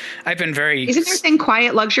I've been very. Isn't their thing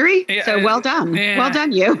quiet luxury? Yeah, so well done, well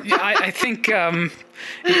done, you. I think they're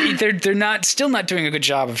still not doing a good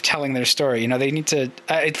job of telling their story. They need to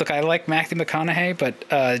look. I like Matthew McConaughey, but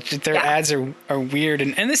their ads are weird,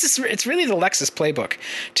 and it's really the Lexus playbook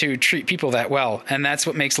to treat people that well, and that's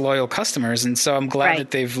what makes loyal customers. And so I'm glad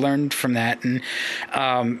that they've learned from that. And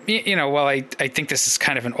while I think this is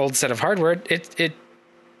kind of an old set of hardware, it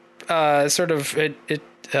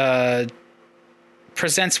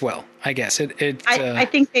presents well, I guess. I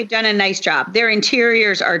think they've done a nice job. Their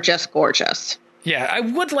interiors are just gorgeous. Yeah, I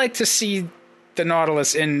would like to see the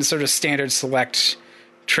Nautilus in sort of standard select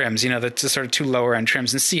trims, the sort of 2 lower end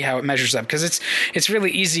trims, and see how it measures up, because it's really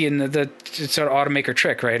easy in the sort of automaker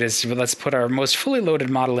trick, right? Is let's put our most fully loaded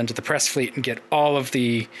model into the press fleet and get all of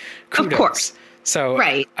the kudos. Of course. So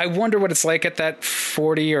I wonder what it's like at that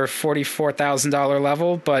 $40,000 or $44,000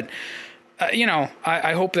 level, but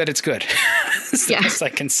I hope that it's good. That's the best I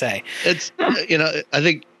can say. It's I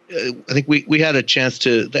think we had a chance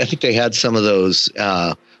to. I think they had some of those.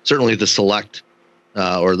 Certainly the select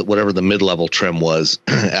or whatever the mid-level trim was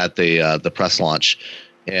at the press launch,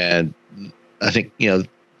 and I think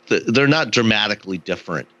they're not dramatically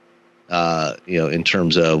different. In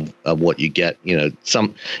terms of what you get, you're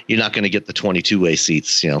not going to get the 22-way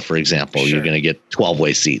seats. For example, You're going to get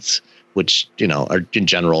 12-way seats, which are in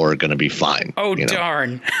general are going to be fine. Oh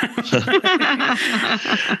darn!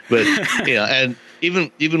 But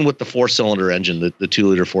even with the 4-cylinder engine, the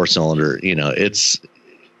 2-liter 4-cylinder, it's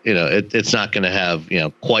not going to have,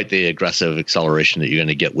 quite the aggressive acceleration that you're going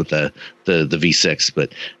to get with the V6,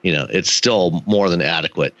 but, it's still more than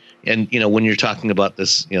adequate. And, when you're talking about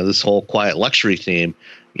this, this whole quiet luxury theme,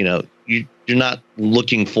 you're not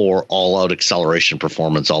looking for all out acceleration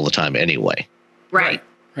performance all the time anyway. Right.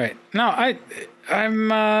 No,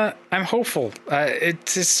 I'm hopeful.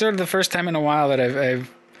 It's sort of the first time in a while that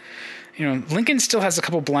I've Lincoln still has a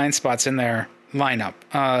couple blind spots in their lineup,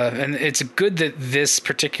 and it's good that this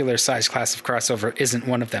particular size class of crossover isn't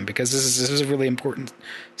one of them, because this is a really important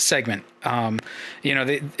segment.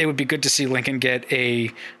 It would be good to see Lincoln get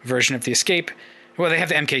a version of the Escape. Well, they have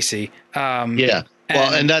the MKC.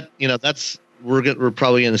 We're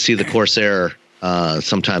probably going to see the Corsair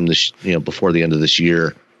sometime before the end of this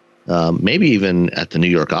year, maybe even at the New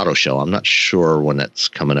York Auto Show. I'm not sure when that's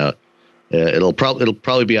coming out. It'll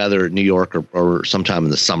probably be either New York or sometime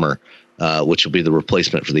in the summer, which will be the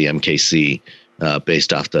replacement for the MKC,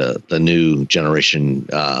 based off the new generation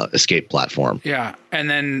Escape platform. Yeah, and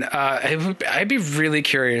then I'd be really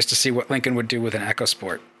curious to see what Lincoln would do with an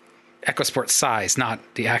EcoSport. EcoSport size, not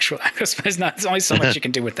the actual EcoSport. There's only so much you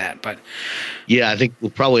can do with that. But yeah, I think we'll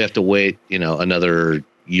probably have to wait, another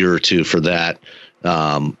year or two for that.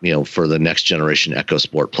 For the next generation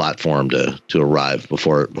EcoSport platform to arrive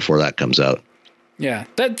before that comes out. Yeah,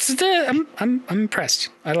 I'm impressed.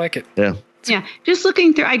 I like it. Yeah. Yeah. Just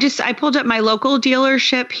looking through, I pulled up my local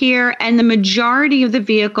dealership here, and the majority of the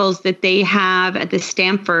vehicles that they have at the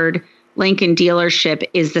Stamford Lincoln dealership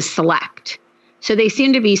is the Select. So they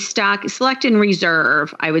seem to be stock. Select and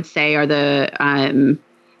Reserve, I would say, are the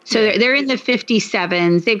so they're in the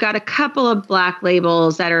 57s. They've got a couple of black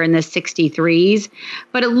labels that are in the 63s,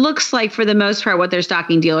 but it looks like for the most part, what they're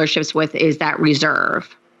stocking dealerships with is that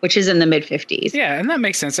Reserve, which is in the mid 50s. Yeah, and that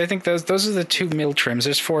makes sense. I think those are the two middle trims.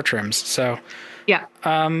 There's 4 trims, so yeah.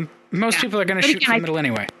 Most people are going to shoot for the middle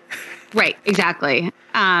anyway. Right, exactly.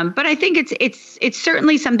 But I think it's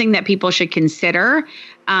certainly something that people should consider,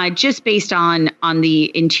 just based on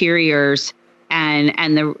the interiors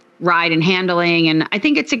and the ride and handling, and I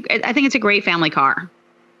think it's a great family car.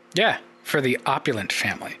 Yeah, for the opulent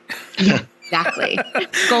family. Yeah, exactly.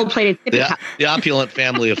 Gold-plated sippy cup. The opulent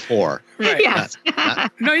family of 4. Right. Yes.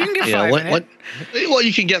 No, you can get 5 in it. Well,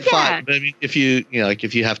 you can get 5, but I mean, if you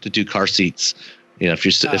have to do car seats, if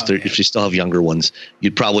you still have younger ones,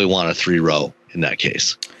 you'd probably want a 3-row in that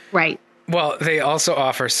case. Right. Well, they also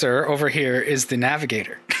offer, sir, over here is the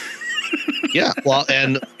Navigator. Yeah, well,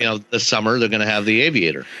 and this summer they're going to have the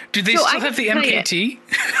Aviator. Do they still have the MKT?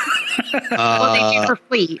 Well, they do for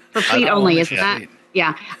fleet only, isn't that? Fleet.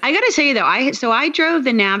 Yeah, I got to tell you though, I drove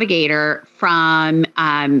the Navigator from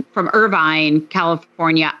Irvine,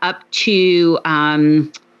 California, up to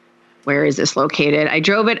where is this located? I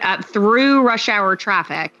drove it up through rush hour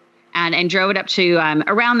traffic and drove it up to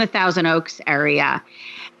around the Thousand Oaks area.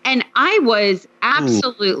 And I was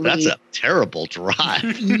absolutely... That's a terrible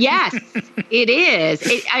drive. Yes, it is.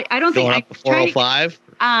 I don't think... Going up to 405?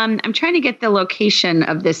 I'm trying to get the location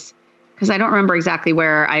of this, because I don't remember exactly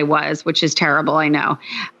where I was, which is terrible, I know.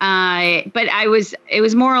 But it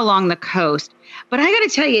was more along the coast. But I got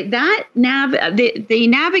to tell you, that the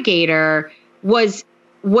Navigator was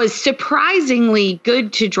surprisingly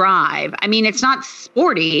good to drive. I mean, it's not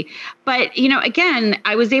sporty, but again,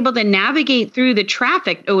 I was able to navigate through the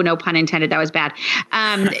traffic. Oh, no pun intended. That was bad.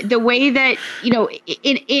 The way that,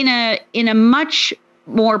 in a much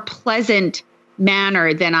more pleasant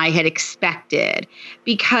manner than I had expected,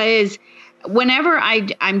 because whenever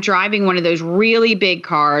I'm driving one of those really big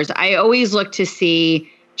cars, I always look to see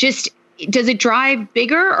does it drive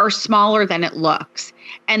bigger or smaller than it looks?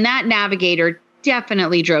 And that Navigator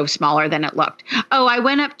definitely drove smaller than it looked. Oh, I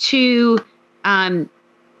went up to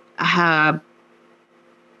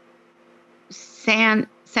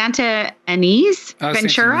Santa Ynez,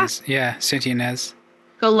 Ventura. Yeah, Santa Ynez.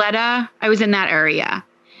 Goleta. I was in that area.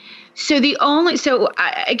 So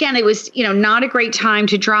again, it was, not a great time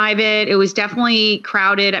to drive it. It was definitely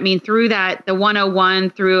crowded. I mean, through the 101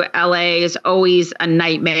 through LA is always a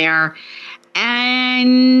nightmare.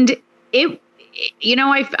 And I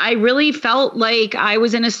really felt like I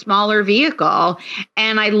was in a smaller vehicle,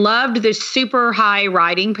 and I loved the super high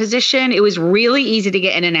riding position. It was really easy to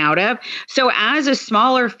get in and out of. So as a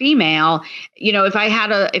smaller female, if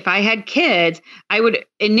I had kids, I would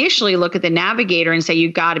initially look at the Navigator and say,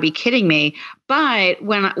 you got to be kidding me. But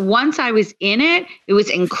once I was in it, it was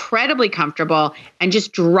incredibly comfortable, and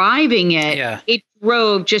just driving it, It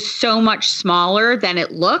drove just so much smaller than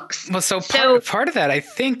it looks. Well, so part of that, I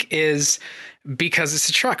think, is because it's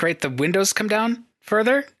a truck, right? The windows come down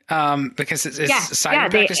further? Because side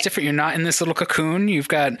impact is different. You're not in this little cocoon. You've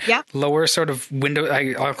got lower sort of window.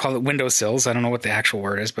 I'll call it windowsills. I don't know what the actual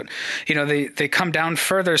word is, but they come down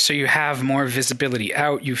further, so you have more visibility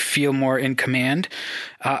out. You feel more in command.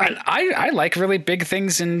 And I like really big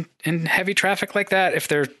things in heavy traffic like that. If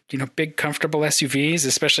they're big, comfortable SUVs,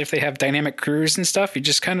 especially if they have dynamic cruise and stuff, you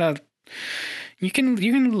just kind of. You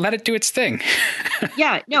can let it do its thing.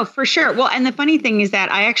 Yeah, no, for sure. Well, and the funny thing is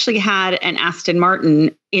that I actually had an Aston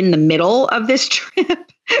Martin in the middle of this trip.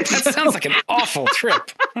 That sounds like an awful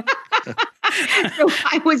trip. So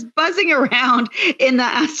I was buzzing around in the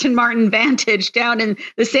Aston Martin Vantage down in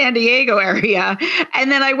the San Diego area.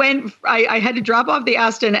 And then I had to drop off the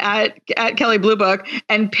Aston at Kelley Blue Book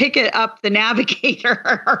and pick it up the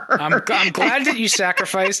Navigator. I'm glad that you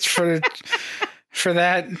sacrificed for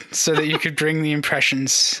that so that you could bring the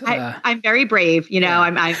impressions. I'm very brave.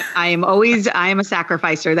 I am a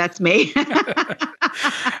sacrificer. That's me.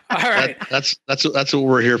 All right. That's what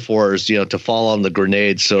we're here for, is, to fall on the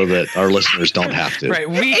grenade so that our listeners don't have to. Right.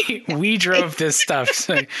 We drove this stuff.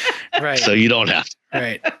 So, right. So you don't have to.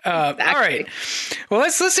 Right. All right. Well,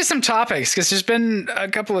 let's do some topics, because there's been a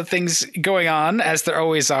couple of things going on, as there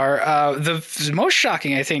always are. The most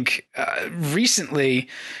shocking, I think, recently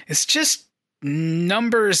is just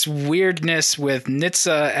numbers weirdness with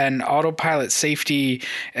NHTSA and autopilot safety,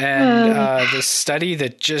 and the study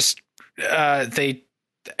that just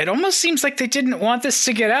it almost seems like they didn't want this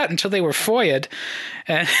to get out until they were FOIA'd,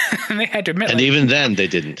 and they had to admit. And even then, they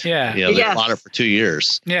didn't. Yeah, they fought it for 2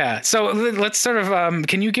 years. Yeah. So let's sort of.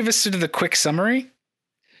 Can you give us sort of the quick summary?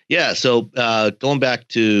 Yeah. So going back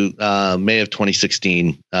to May of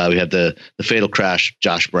 2016, we had the fatal crash,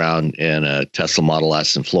 Josh Brown in a Tesla Model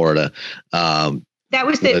S in Florida. That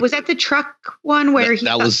was was that the truck one where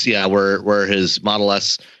where his Model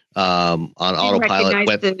S on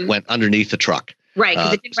autopilot went underneath the truck. Right,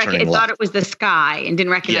 because it thought it was the sky and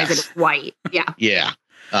didn't recognize it as white. Yeah. Yeah.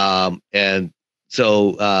 And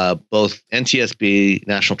so both NTSB,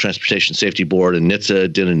 National Transportation Safety Board, and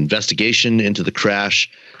NHTSA did an investigation into the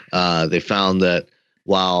crash. They found that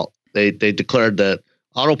while they declared that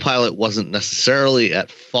autopilot wasn't necessarily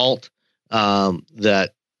at fault,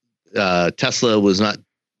 that Tesla was not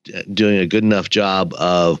doing a good enough job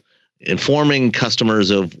of informing customers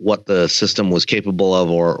of what the system was capable of,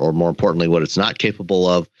 or more importantly, what it's not capable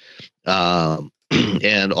of.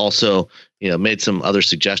 And also, made some other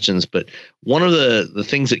suggestions. But one of the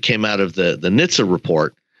things that came out of the NHTSA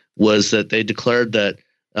report was that they declared that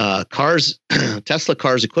Tesla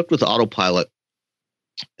cars equipped with autopilot,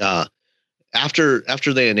 after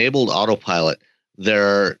they enabled autopilot,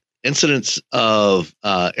 their incidence of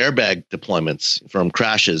airbag deployments from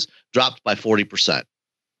crashes dropped by 40%.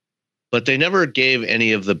 But they never gave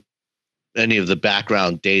any of the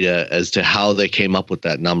background data as to how they came up with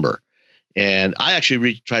that number. And I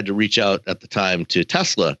actually tried to reach out at the time to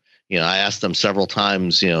Tesla. I asked them several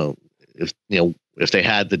times, if they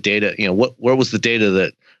had the data, where was the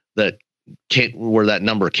data that came, where that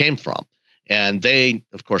number came from, and they,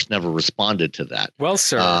 of course, never responded to that. Well,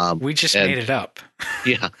 sir, we just made it up.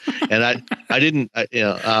 Yeah, and I didn't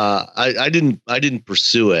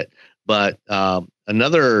pursue it, but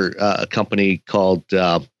another company called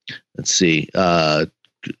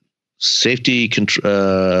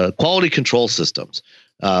Quality Control Systems,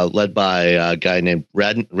 led by a guy named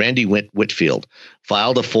Randy Whitfield,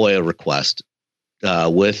 filed a FOIA request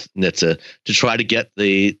with NHTSA to try to get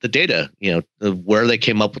the data, where they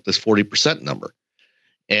came up with this 40% number.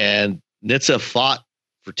 And NHTSA fought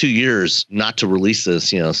for 2 years not to release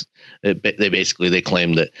this. They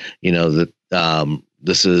claimed that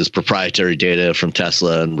this is proprietary data from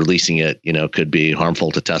Tesla, and releasing it, could be harmful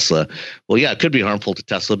to Tesla. Well, yeah, it could be harmful to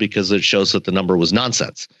Tesla because it shows that the number was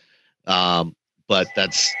nonsense. But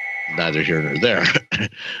that's neither here nor there.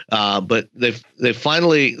 But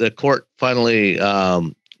the court finally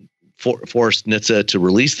forced NHTSA to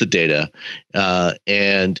release the data.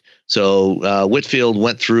 And so Whitfield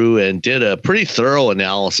went through and did a pretty thorough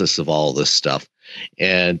analysis of all of this stuff.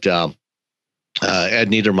 And Ed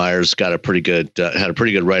Niedermeyer's got had a pretty good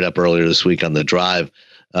write up earlier this week on The Drive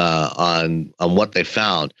on what they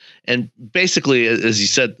found. And basically, as he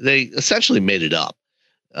said, they essentially made it up.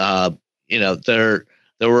 There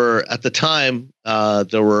were at the time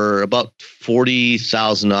there were about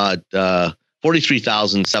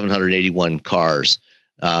 43,781 cars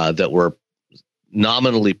that were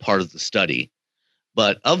nominally part of the study,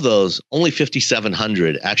 but of those, only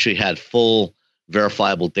 5,700 actually had full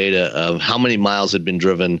verifiable data of how many miles had been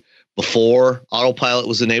driven before autopilot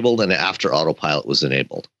was enabled and after autopilot was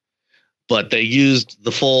enabled. But they used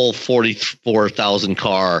the full 44,000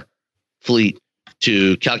 car fleet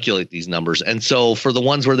to calculate these numbers. And so for the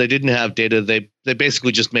ones where they didn't have data, they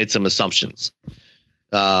basically just made some assumptions,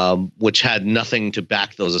 which had nothing to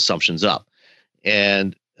back those assumptions up.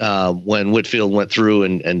 And when Whitfield went through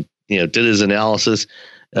and did his analysis,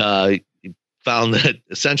 he found that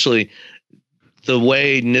essentially the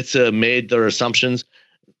way NHTSA made their assumptions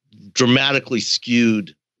dramatically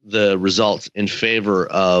skewed the results in favor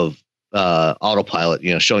of autopilot,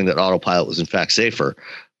 showing that autopilot was in fact safer.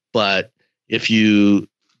 But if you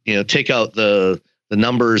take out the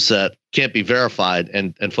numbers that can't be verified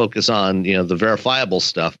and focus on the verifiable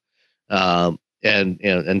stuff,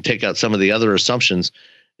 and take out some of the other assumptions,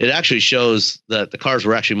 it actually shows that the cars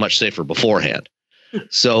were actually much safer beforehand.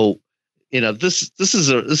 So, this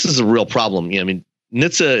is a real problem. I mean,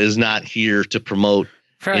 NHTSA is not here to promote,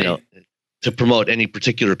 to promote any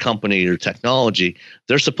particular company or technology.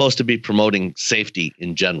 They're supposed to be promoting safety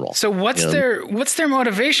in general. So what's their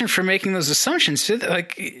motivation for making those assumptions?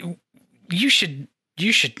 Like, you should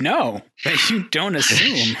know that you don't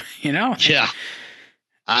assume, Yeah.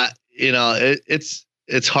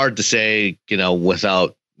 It's hard to say,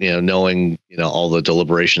 without, knowing, all the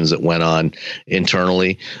deliberations that went on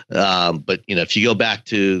internally. But, if you go back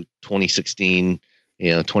to 2016,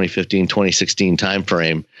 2015, 2016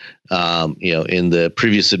 timeframe, in the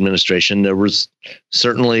previous administration, there was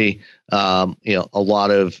certainly, a lot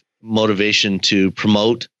of motivation to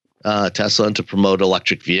promote Tesla and to promote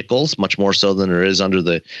electric vehicles, much more so than there is under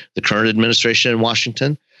the current administration in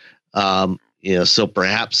Washington. So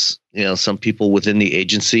perhaps, some people within the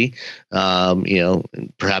agency,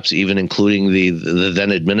 perhaps even including the then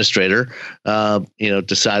administrator,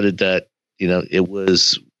 decided that, it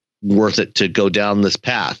was worth it to go down this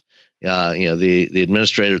path. The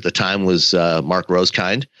administrator at the time was Mark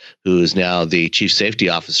Rosekind, who is now the chief safety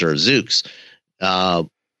officer of Zoox.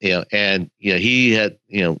 He had,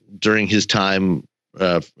 during his time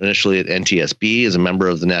initially at NTSB as a member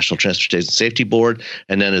of the National Transportation Safety Board,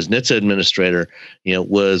 and then as NHTSA administrator,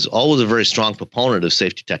 was always a very strong proponent of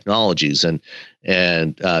safety technologies and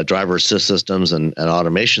driver assist systems and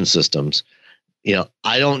automation systems.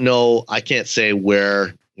 I don't know. I can't say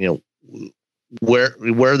where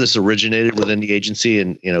this originated within the agency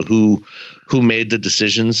and, who made the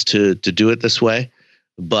decisions to do it this way.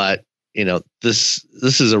 But, this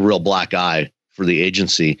is a real black eye for the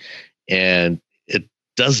agency, and it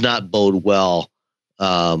does not bode well.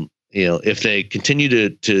 If they continue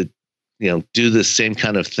to do the same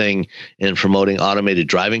kind of thing in promoting automated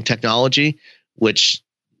driving technology, which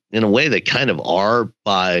in a way they kind of are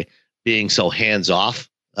by being so hands off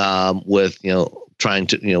with, trying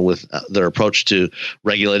to, with their approach to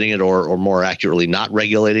regulating it or more accurately, not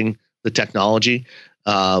regulating the technology,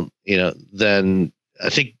 then I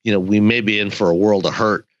think, we may be in for a world of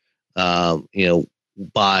hurt,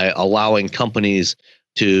 by allowing companies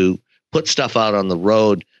to put stuff out on the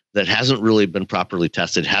road that hasn't really been properly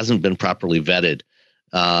tested, hasn't been properly vetted,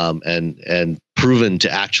 and proven to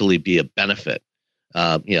actually be a benefit.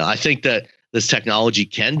 I think that this technology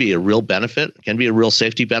can be a real benefit, can be a real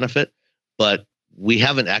safety benefit, but we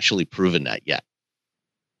haven't actually proven that yet.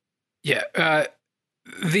 Yeah.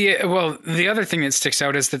 The other thing that sticks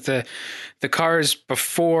out is that the cars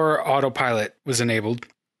before autopilot was enabled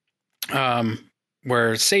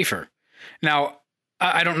were safer. Now,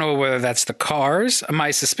 I don't know whether that's the cars.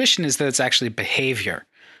 My suspicion is that it's actually behavior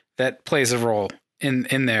that plays a role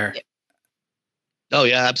in there. Oh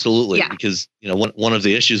yeah, absolutely. Yeah. Because, one of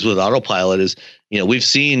the issues with autopilot is, we've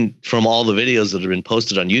seen from all the videos that have been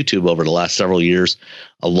posted on YouTube over the last several years,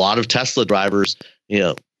 a lot of Tesla drivers,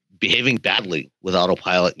 behaving badly with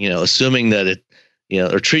autopilot, assuming that it,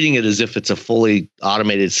 or treating it as if it's a fully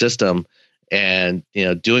automated system and,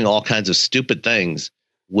 doing all kinds of stupid things,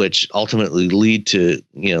 which ultimately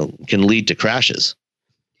can lead to crashes.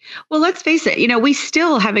 Well, let's face it, we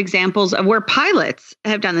still have examples of where pilots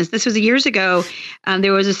have done this. This was years ago.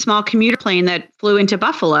 There was a small commuter plane that flew into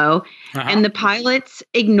Buffalo, and the pilots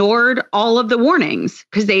ignored all of the warnings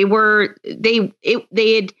because they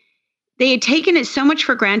had taken it so much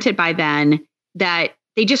for granted by then that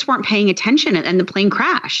they just weren't paying attention, and the plane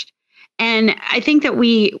crashed. And I think that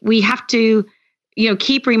we have to,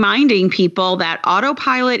 keep reminding people that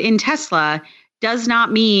autopilot in Tesla does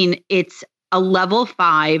not mean it's a level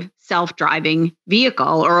 5 self-driving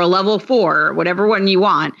vehicle or a level 4, whatever one you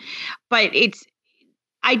want. But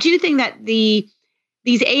I do think that these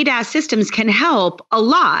ADAS systems can help a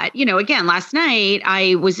lot. Again, last night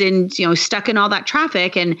I was stuck in all that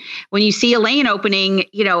traffic. And when you see a lane opening,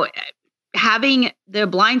 having the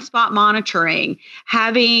blind spot monitoring,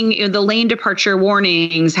 having the lane departure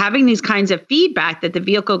warnings, having these kinds of feedback that the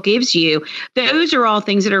vehicle gives you, those are all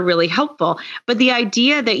things that are really helpful. But the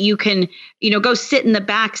idea that you can, go sit in the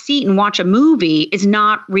back seat and watch a movie is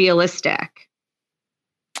not realistic.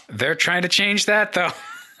 They're trying to change that, though.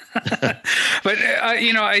 But,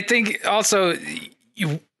 I think also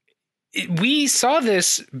we saw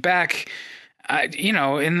this back in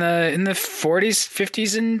the 40s,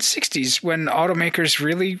 50s, and 60s when automakers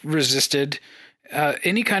really resisted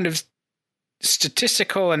any kind of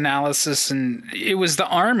statistical analysis. And it was the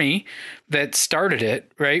Army that started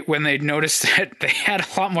it, right? When they noticed that they had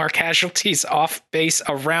a lot more casualties off base,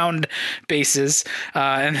 around bases.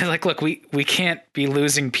 And they're like, look, we can't be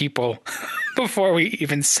losing people before we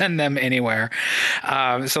even send them anywhere.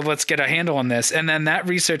 So let's get a handle on this. And then that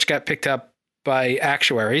research got picked up by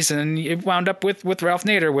actuaries, and it wound up with Ralph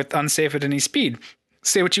Nader with Unsafe at Any Speed.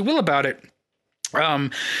 Say what you will about it.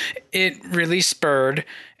 It really spurred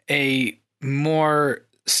a more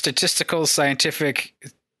statistical, scientific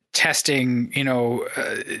testing,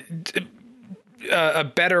 a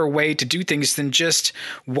better way to do things than just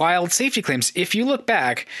wild safety claims. If you look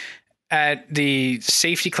back at the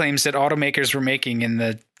safety claims that automakers were making in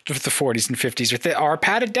the 40s and 50s, our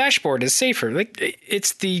padded dashboard is safer. Like,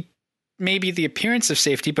 it's maybe the appearance of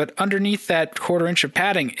safety, but underneath that 1/4 inch of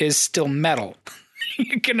padding is still metal.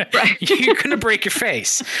 You're gonna break your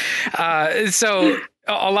face. So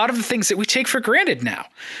a lot of the things that we take for granted now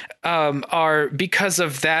are because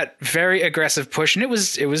of that very aggressive push, and it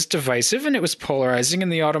was divisive and it was polarizing,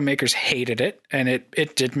 and the automakers hated it, and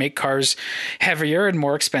it did make cars heavier and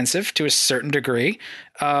more expensive to a certain degree.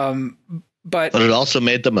 But it also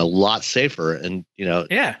made them a lot safer, and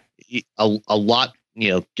a lot.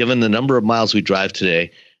 Given the number of miles we drive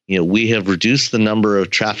today, we have reduced the number of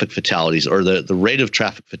traffic fatalities, or the rate of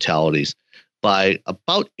traffic fatalities, by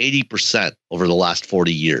about 80% over the last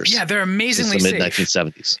 40 years. Yeah, they're amazingly since safe. The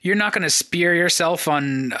mid-1970s. You're not going to spear yourself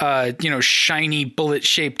on, shiny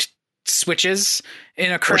bullet-shaped switches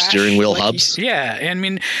in a crash. Or steering wheel hubs. Yeah, I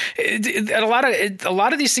mean, a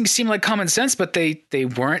lot of these things seem like common sense, but they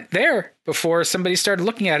weren't there before somebody started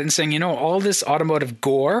looking at it and saying, all this automotive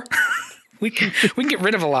gore. We can get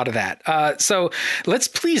rid of a lot of that. So let's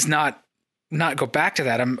please not go back to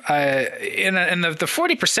that. And the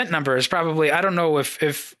 40% number is probably, I don't know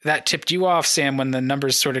if that tipped you off, Sam, when the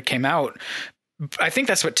numbers sort of came out. I think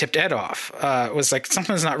that's what tipped Ed off. Was like,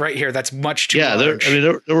 something's not right here. That's much too large.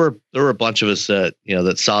 There were a bunch of us that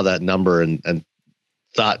that saw that number and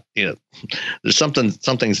thought there's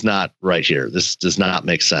something's not right here. This does not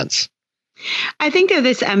make sense. I think that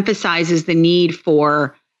this emphasizes the need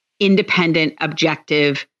for independent,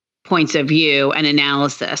 objective points of view and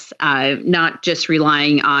analysis, not just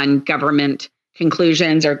relying on government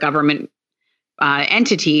conclusions or government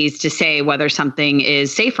entities to say whether something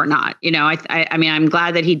is safe or not. I mean, I'm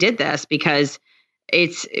glad that he did this, because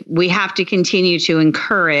we have to continue to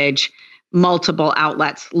encourage multiple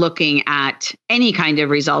outlets looking at any kind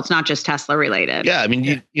of results, not just Tesla related. Yeah, I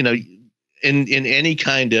mean, in any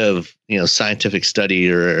kind of scientific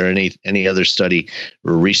study or any other study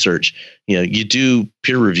or research, you do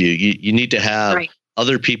peer review. You need to have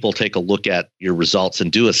other people take a look at your results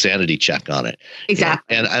and do a sanity check on it.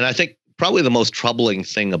 Exactly. And I think probably the most troubling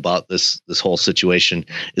thing about this whole situation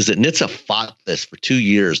is that NHTSA fought this for 2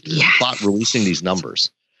 years. Yes. Fought releasing these numbers.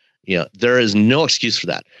 There is no excuse for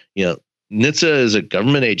that. NHTSA is a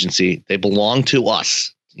government agency. They belong to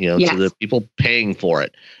us. To the people paying for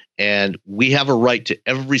it. And we have a right to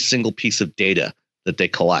every single piece of data that they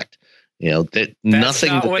collect. That's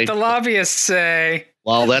nothing. Not what the lobbyists say.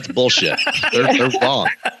 Well, that's bullshit. They're wrong.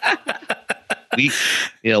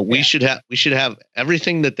 We should have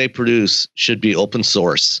everything that they produce should be open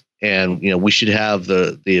source, and we should have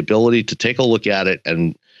the ability to take a look at it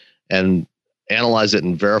and analyze it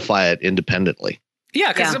and verify it independently.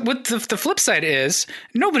 Yeah, because what the flip side is,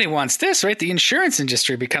 nobody wants this, right? The insurance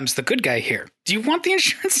industry becomes the good guy here. Do you want the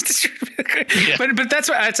insurance industry to be the good? Yeah. But that's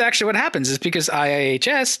actually what happens, is because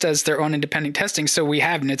IIHS does their own independent testing, so we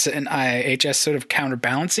have NHTSA and IIHS sort of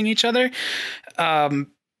counterbalancing each other.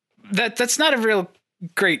 That's not a real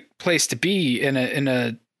great place to be in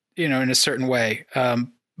a certain way.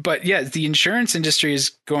 But yeah, the insurance industry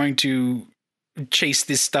is going to chase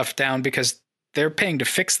this stuff down because they're paying to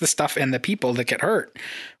fix the stuff and the people that get hurt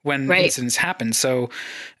when incidents happen. So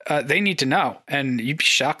they need to know. And you'd be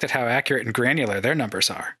shocked at how accurate and granular their numbers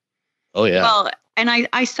are. Oh, yeah. Well, and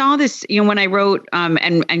I saw this, when I wrote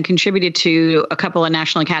and contributed to a couple of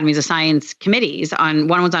National Academies of Science committees. One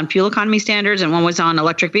was on fuel economy standards and one was on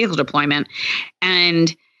electric vehicle deployment.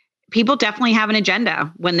 And people definitely have an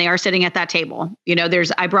agenda when they are sitting at that table.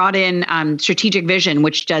 I brought in Strategic Vision,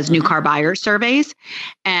 which does new car buyer surveys,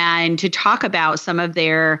 and to talk about some of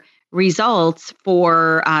their results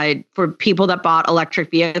for people that bought electric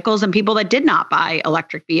vehicles and people that did not buy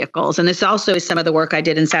electric vehicles. And this also is some of the work I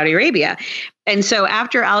did in Saudi Arabia. And so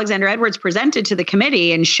after Alexander Edwards presented to the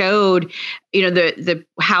committee and showed,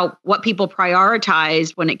 what people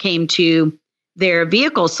prioritized when it came to their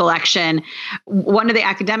vehicle selection, one of the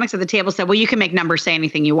academics at the table said, well, you can make numbers say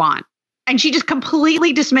anything you want. And she just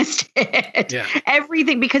completely dismissed it,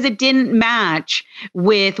 everything, because it didn't match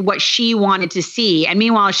with what she wanted to see. And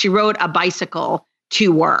meanwhile, she rode a bicycle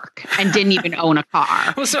to work and didn't even own a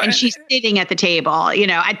car. And she's sitting at the table.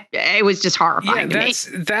 It was just horrifying to me.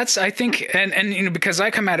 That's I think, and because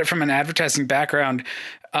I come at it from an advertising background,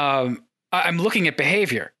 I'm looking at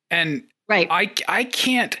behavior, and I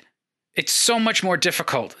can't. It's so much more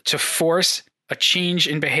difficult to force a change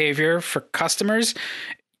in behavior for customers.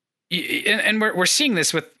 And we're seeing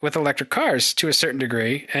this with electric cars to a certain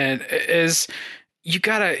degree, and you've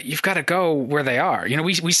got to go where they are.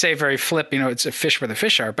 We say very flip, it's a fish where the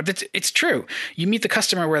fish are, but it's true. You meet the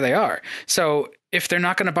customer where they are. So if they're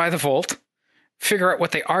not going to buy the Volt, figure out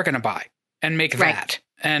what they are going to buy and make that.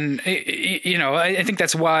 And, I think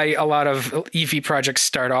that's why a lot of EV projects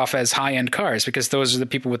start off as high-end cars, because those are the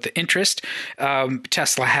people with the interest.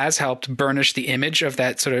 Tesla has helped burnish the image of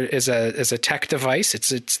that sort of as a tech device.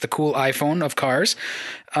 It's the cool iPhone of cars,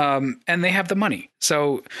 and they have the money.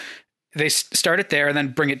 So they start it there and then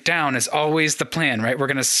bring it down is always the plan, right? We're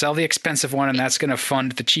going to sell the expensive one, and that's going to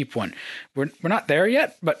fund the cheap one. We're not there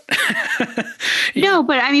yet, but no,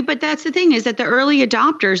 but that's the thing, is that the early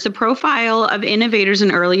adopters, the profile of innovators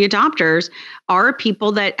and early adopters are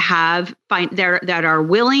people that that are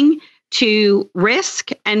willing to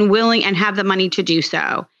risk and have the money to do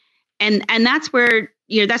so. And that's where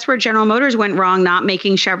General Motors went wrong, not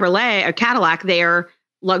making Chevrolet or Cadillac their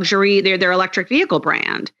luxury, their electric vehicle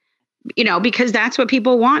brand. Because that's what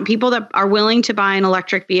people want. People that are willing to buy an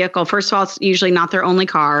electric vehicle. First of all, it's usually not their only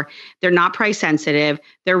car. They're not price sensitive.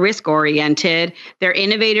 They're risk oriented. They're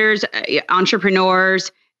innovators,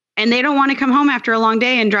 entrepreneurs, and they don't want to come home after a long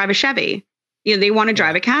day and drive a Chevy. They want to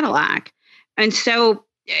drive a Cadillac. And so,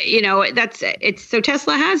 so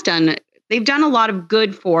Tesla they've done a lot of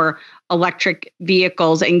good for electric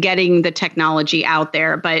vehicles and getting the technology out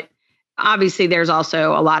there. But obviously, there's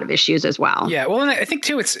also a lot of issues as well. Yeah, well, and I think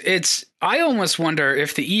too, it's. I almost wonder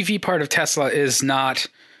if the EV part of Tesla is not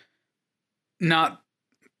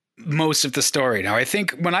most of the story. Now, I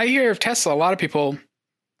think when I hear of Tesla, a lot of people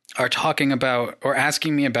are talking about or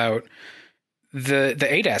asking me about the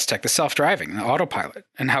ADAS tech, the self-driving, the autopilot,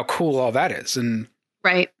 and how cool all that is. And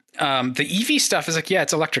right. The EV stuff is like, yeah,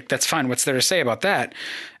 it's electric. That's fine. What's there to say about that?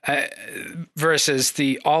 Versus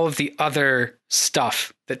all of the other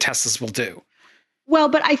stuff that Teslas will do. Well,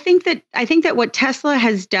 but I think that what Tesla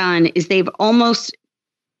has done is they've almost,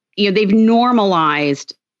 they've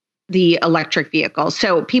normalized the electric vehicle.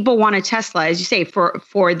 So people want a Tesla, as you say, for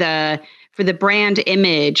the brand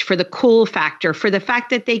image, for the cool factor, for the fact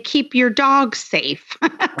that they keep your dog safe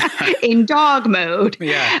in dog mode.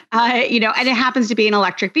 Yeah. And it happens to be an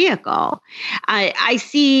electric vehicle. I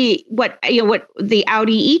see what the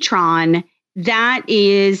Audi e-tron, that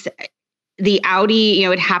is the Audi,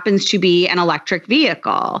 it happens to be an electric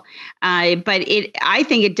vehicle. But I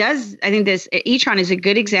think this e-tron is a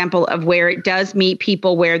good example of where it does meet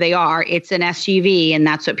people where they are. It's an SUV, and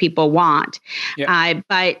that's what people want. Yeah.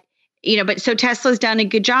 But so Tesla's done a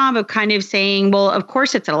good job of kind of saying, well, of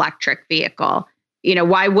course it's an electric vehicle.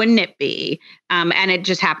 Why wouldn't it be? And it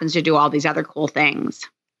just happens to do all these other cool things.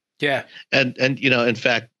 Yeah. And in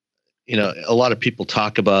fact, a lot of people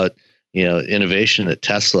talk about, innovation at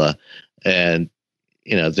Tesla, and,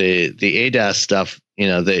 the ADAS stuff,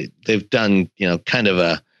 they've done, kind of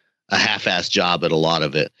a half-assed job at a lot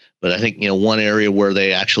of it. But I think, one area where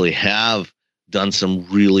they actually have done some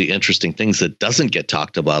really interesting things that doesn't get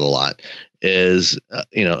talked about a lot is,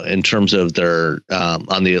 in terms of their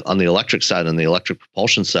on the electric side, on the electric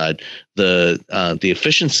propulsion side, the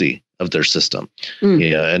efficiency of their system.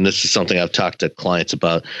 And this is something I've talked to clients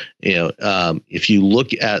about. If you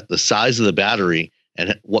look at the size of the battery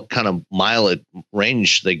and what kind of mileage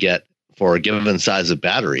range they get for a given size of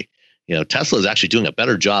battery, Tesla is actually doing a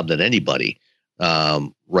better job than anybody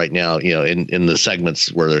right now, in the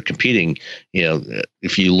segments where they're competing.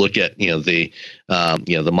 If you look at, the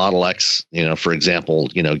Model X, for example,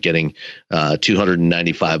 getting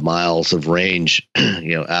 295 miles of range,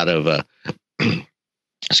 out of a,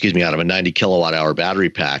 out of a 90 kilowatt hour battery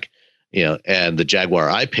pack, and the Jaguar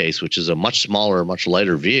I-Pace, which is a much smaller, much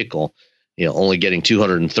lighter vehicle, only getting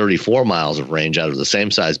 234 miles of range out of the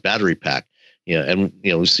same size battery pack. And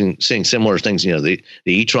we've seeing similar things. The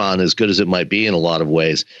e-tron, as good as it might be in a lot of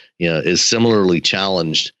ways, is similarly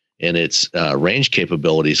challenged in its range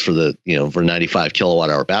capabilities for the for 95 kilowatt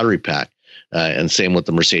hour battery pack, and same with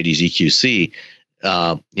the Mercedes EQC.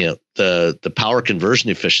 The power conversion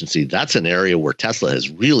efficiency, that's an area where Tesla has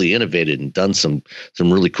really innovated and done some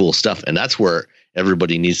really cool stuff, and that's where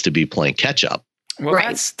everybody needs to be playing catch up. Well,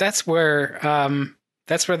 right. that's where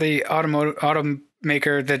the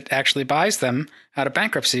automaker that actually buys them out of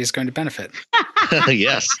bankruptcy is going to benefit.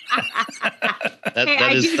 Yes.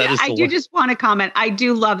 I do just want to comment. I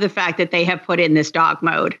do love the fact that they have put in this dog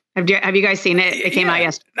mode. Have you guys seen it? It came out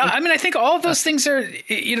yesterday. No, I mean, I think all of those things are,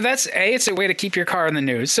 it's a way to keep your car in the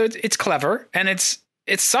news. So it's clever, and it's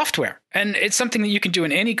software, and it's something that you can do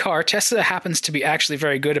in any car. Tesla happens to be actually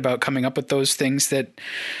very good about coming up with those things that,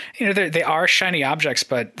 they are shiny objects,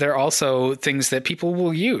 but they're also things that people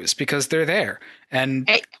will use because they're there. And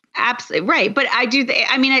absolutely right. But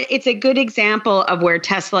it's a good example of where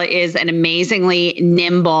Tesla is an amazingly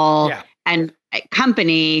nimble and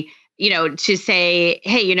company, to say,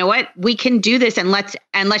 hey, you know what, we can do this, and let's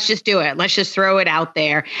just do it. Let's just throw it out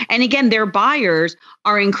there. And again, their buyers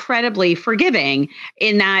are incredibly forgiving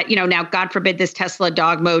in that, now God forbid this Tesla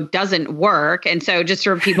dog mode doesn't work. And so just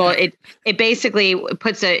for people, it basically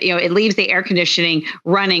puts it leaves the air conditioning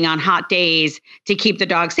running on hot days to keep the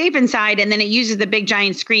dog safe inside. And then it uses the big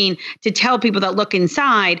giant screen to tell people that look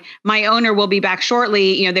inside, my owner will be back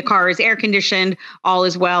shortly. The car is air conditioned, all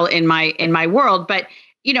is well in my world. But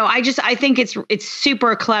I think it's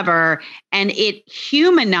super clever, and it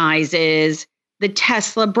humanizes the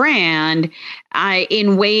Tesla brand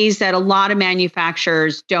in ways that a lot of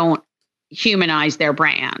manufacturers don't humanize their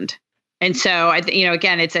brand. And so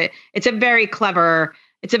again, it's a very clever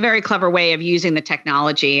way of using the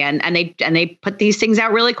technology, and they put these things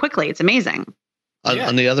out really quickly. It's amazing.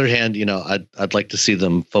 On the other hand, I'd like to see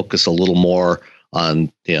them focus a little more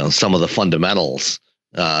on some of the fundamentals.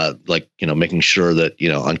 Making sure that,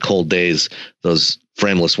 on cold days, those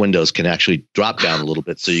frameless windows can actually drop down a little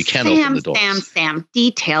bit so you can open the doors. Sam,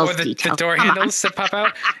 details. Or the door handles that pop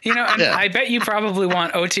out. I bet you probably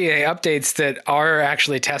want OTA updates that are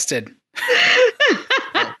actually tested.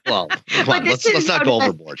 Well, let's not go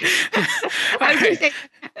overboard. I was going to say,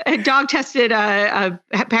 a dog tested,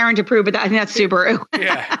 parent approved, but I think that's Subaru.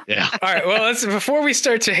 Yeah. All right. Well, before we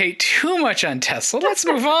start to hate too much on Tesla, let's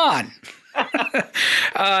move on.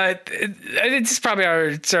 It's probably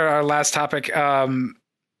our last topic.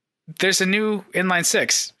 There's a new inline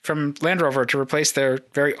six from Land Rover to replace their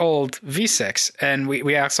very old V6, and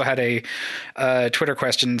we also had a Twitter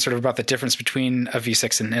question sort of about the difference between a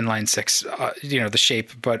V6 and inline six, the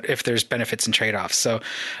shape, but if there's benefits and trade-offs. So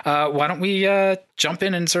why don't we jump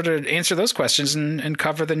in and sort of answer those questions and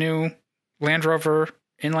cover the new Land Rover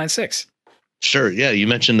inline six? Sure. Yeah, you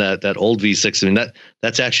mentioned that old V6. I mean,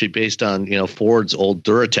 that's actually based on Ford's old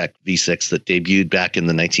Duratec V6 that debuted back in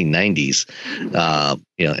the 1990s.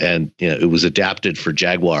 It was adapted for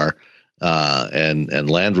Jaguar and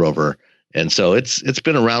Land Rover, and so it's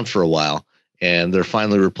been around for a while. And they're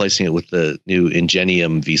finally replacing it with the new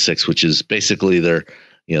Ingenium V6, which is basically their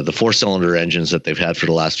the 4-cylinder engines that they've had for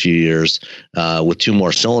the last few years, with 2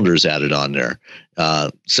 more cylinders added on there.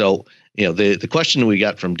 The question we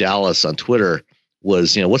got from Dallas on Twitter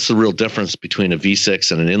was, what's the real difference between a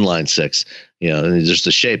V6 and an inline six? And just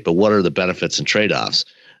the shape, but what are the benefits and trade-offs?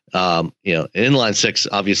 An inline six,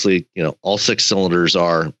 obviously, all 6 cylinders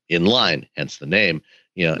are in line, hence the name,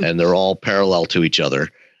 and they're all parallel to each other.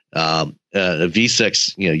 A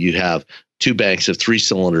V6, you have 2 banks of 3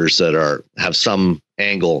 cylinders that have some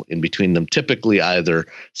angle in between them, typically either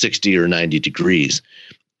 60 or 90 degrees.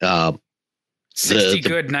 60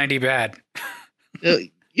 good, 90 bad.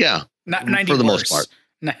 Yeah, not 90 for the worse. most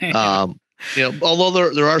part.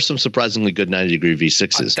 Although there are some surprisingly good 90-degree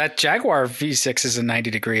V6s. That Jaguar V6 is a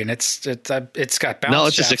 90-degree, and it's got balance. No,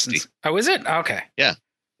 it's shafts. a 60. Oh, is it? Okay. Yeah,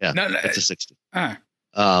 no, it's a 60.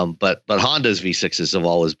 But Honda's V6s have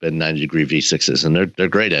always been 90-degree V6s, and they're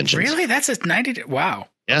great engines. Really, that's a 90. Wow.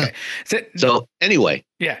 Yeah. Okay. So anyway,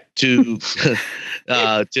 to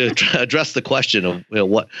address the question of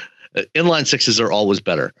what. Inline sixes are always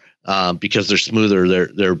better because they're smoother.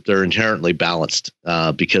 They're inherently balanced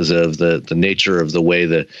because of the nature of the way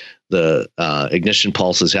the ignition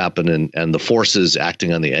pulses happen and the forces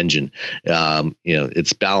acting on the engine.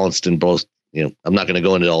 It's balanced in both. I'm not going to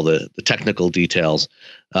go into all the technical details,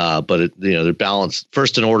 but they're balanced.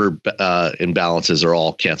 First in order imbalances are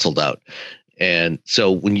all canceled out. And so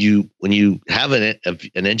when you have an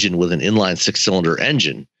engine with an inline 6-cylinder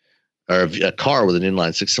engine, or a car with an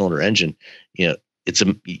inline 6-cylinder engine,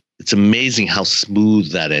 it's amazing how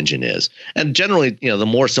smooth that engine is. And generally, the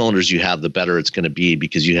more cylinders you have, the better it's going to be,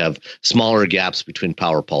 because you have smaller gaps between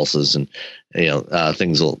power pulses, and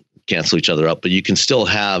things will cancel each other up. But you can still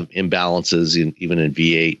have imbalances even in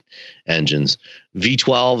V8 engines.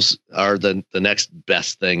 V12s are the next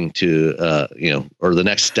best thing to or the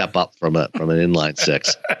next step up from an inline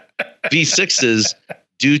 6. V6s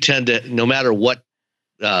do tend to, no matter what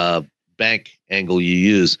bank angle you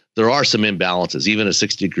use, there are some imbalances. Even a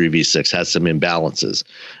 60-degree V6 has some imbalances,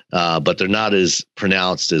 but they're not as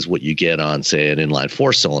pronounced as what you get on, say, an inline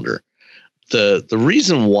 4-cylinder. The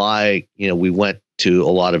reason why we went to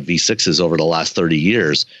a lot of V6s over the last 30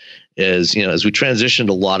 years is, as we transitioned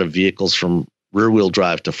a lot of vehicles from rear-wheel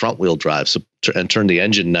drive to front-wheel drive, and turned the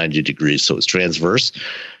engine 90 degrees so it's transverse.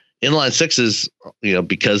 Inline 6s,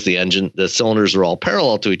 because the cylinders are all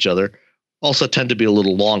parallel to each other, also tend to be a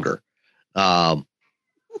little longer. A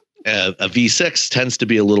V6 tends to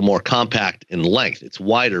be a little more compact in length. It's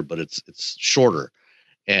wider, but it's shorter,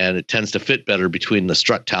 and it tends to fit better between the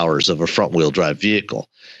strut towers of a front-wheel drive vehicle.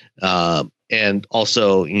 And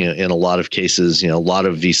also, in a lot of cases, a lot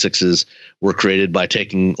of V6s were created by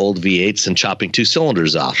taking old V8s and chopping 2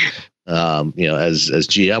 cylinders off. As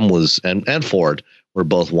GM was and Ford were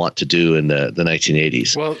both want to do in the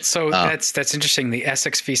 1980s. Well, so that's interesting. The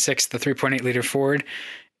Essex V6, the 3.8 liter Ford,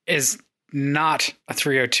 is not a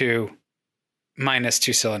 302 minus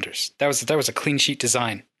 2 cylinders. That was a clean sheet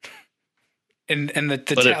design, and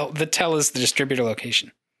the tell is the distributor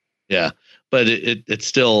location. Yeah, but it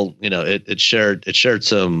still it shared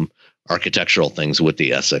some architectural things with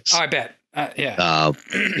the Essex. Oh, I bet. Yeah. I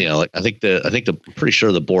think I'm pretty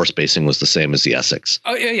sure the bore spacing was the same as the Essex.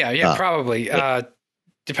 Oh yeah, probably.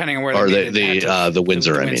 Depending on where or the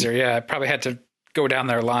Windsor. The Windsor, yeah, probably had to go down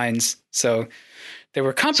their lines. So they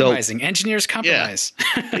were compromising. Engineers compromise.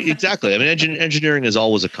 Yeah, exactly. I mean, engineering is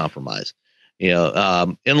always a compromise.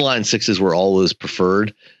 Inline 6s were always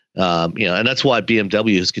preferred. And that's why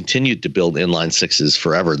BMW has continued to build inline 6s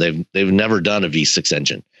forever. They've never done a V6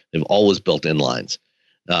 engine. They've always built inlines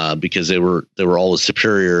because they were always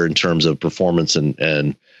superior in terms of performance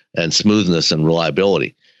and smoothness and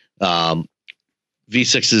reliability.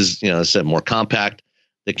 V6s, as I said, more compact.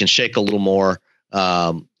 They can shake a little more,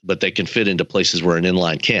 but they can fit into places where an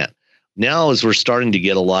inline can't. Now, as we're starting to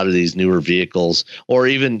get a lot of these newer vehicles, or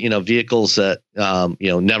even vehicles that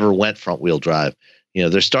never went front wheel drive,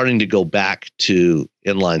 they're starting to go back to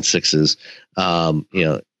inline 6s. On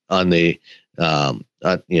the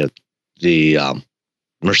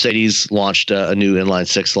Mercedes launched a new inline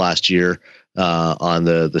 6 last year on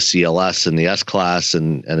the CLS and the S Class,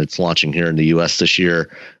 and it's launching here in the US this year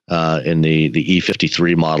in the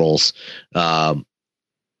E53 models.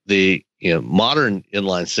 The modern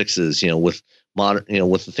inline 6s, with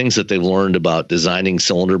the things that they've learned about designing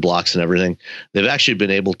cylinder blocks and everything, they've actually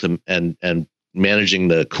been able to and managing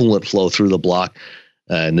the coolant flow through the block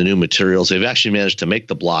and the new materials. They've actually managed to make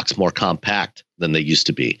the blocks more compact than they used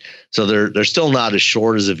to be. So they're still not as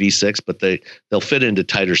short as a V6, but they'll fit into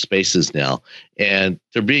tighter spaces now, and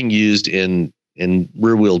they're being used in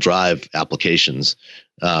rear wheel drive applications.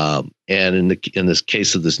 And in this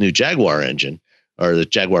case of this new Jaguar engine, or the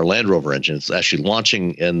Jaguar Land Rover engine, it's actually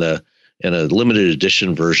launching in a limited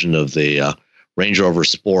edition version of the Range Rover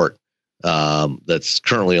Sport that's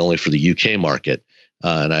currently only for the UK market.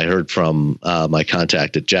 And I heard from my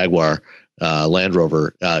contact at Jaguar Land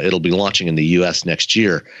Rover, it'll be launching in the US next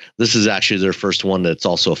year. This is actually their first one that's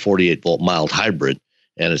also a 48-volt mild hybrid,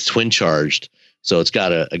 and it's twin charged. So it's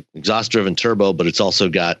got a exhaust-driven turbo, but it's also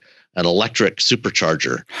got an electric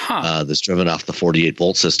supercharger that's driven off the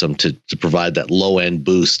 48-volt system to provide that low-end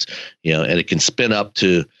boost, and it can spin up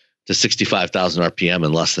to 65,000 RPM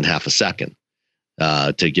in less than half a second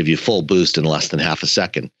to give you full boost in less than half a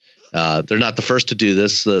second. They're not the first to do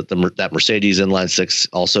this. That Mercedes inline 6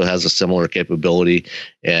 also has a similar capability.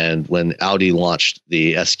 And when Audi launched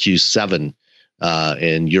the SQ7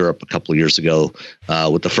 in Europe a couple of years ago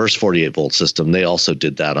with the first 48-volt system, they also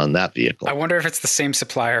did that on that vehicle. I wonder if it's the same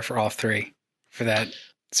supplier for all three for that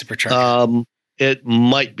supercharger. It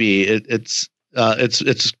might be. It's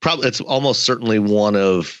almost certainly one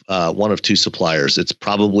of two suppliers. It's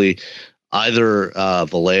probably either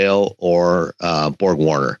Valeo or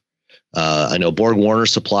Borg-Warner. I know Borg-Warner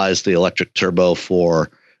supplies the electric turbo for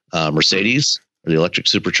Mercedes, or the electric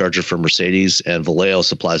supercharger for Mercedes, and Valeo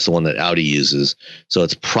supplies the one that Audi uses. So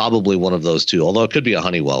it's probably one of those two, although it could be a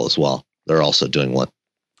Honeywell as well. They're also doing one.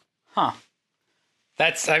 Huh.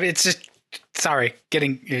 It's just sorry,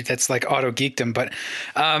 that's like auto geekdom, but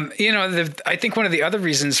I think one of the other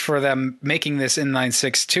reasons for them making this inline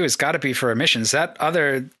six too has got to be for emissions. That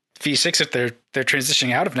other V6 that they're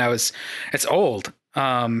transitioning out of now it's old.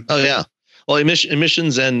 Oh yeah. Well,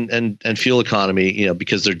 emissions and fuel economy,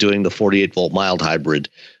 because they're doing the 48 volt mild hybrid,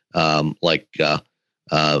 like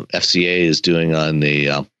FCA is doing on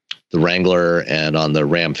the Wrangler and on the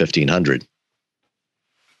Ram 1500.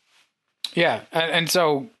 Yeah, and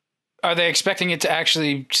so are they expecting it to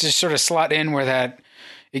actually just sort of slot in where that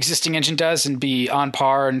existing engine does and be on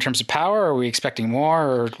par in terms of power? Or are we expecting more,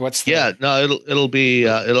 or what's the... Yeah, no,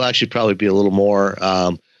 it'll actually probably be a little more.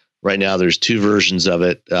 Right now, there's two versions of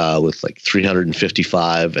it with like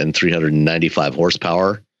 355 and 395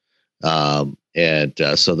 horsepower, so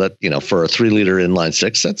that for a 3-liter inline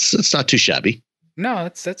six, that's not too shabby. No,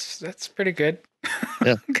 that's pretty good.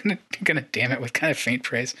 Yeah. I'm gonna damn it with kind of faint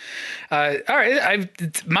praise. All right,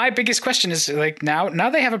 my biggest question is like now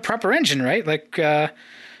they have a proper engine, right? Like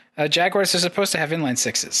Jaguars are supposed to have inline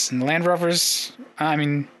sixes, and Land Rovers.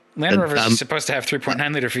 Rovers are supposed to have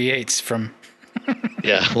 3.9 liter V8s from.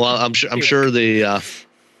 Yeah, well, I'm sure the.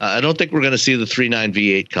 I don't think we're going to see the 3.9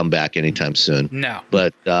 V8 come back anytime soon. No,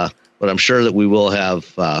 but I'm sure that we will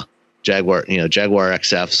have Jaguar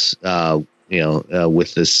XFs.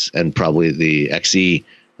 With this, and probably the XE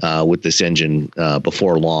with this engine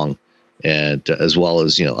before long, and as well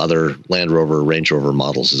as other Land Rover, Range Rover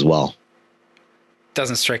models as well.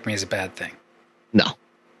 Doesn't strike me as a bad thing. No.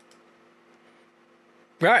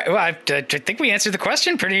 Right. Well, I think we answered the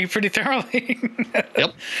question pretty thoroughly.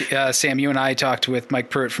 Yep. Sam, you and I talked with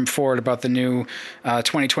Mike Pruitt from Ford about the new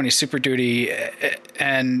 2020 Super Duty,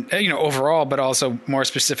 and overall, but also more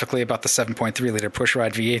specifically about the 7.3 liter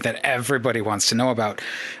pushrod V8 that everybody wants to know about.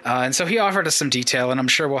 And so he offered us some detail, and I'm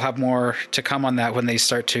sure we'll have more to come on that when they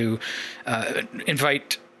start to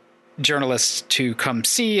invite journalists to come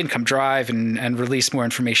see and come drive and release more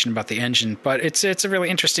information about the engine. But it's a really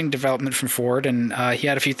interesting development from Ford, and he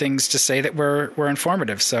had a few things to say that were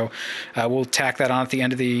informative. So we'll tack that on at the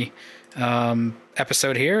end of the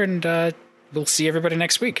episode here, and we'll see everybody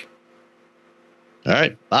next week. All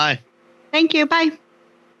right. Bye. Thank you. Bye.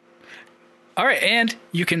 All right, and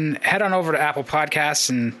you can head on over to Apple Podcasts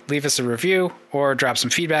and leave us a review or drop some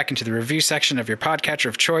feedback into the review section of your podcatcher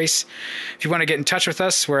of choice. If you want to get in touch with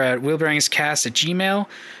us, we're at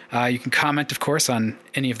wheelbearingscast@gmail.com. You can comment, of course, on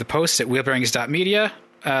any of the posts at wheelbearings.media.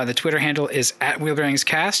 The Twitter handle is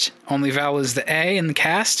 @wheelbearingscast. Only vowel is the A in the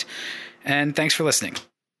cast. And thanks for listening.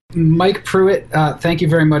 Mike Pruitt, thank you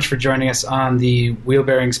very much for joining us on the Wheel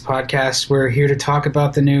Bearings podcast. We're here to talk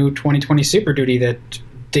about the new 2020 Super Duty that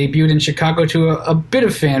debuted in Chicago to a bit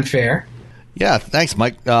of fanfare. Yeah, thanks,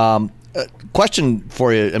 Mike. Question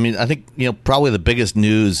for you. I mean, I think probably the biggest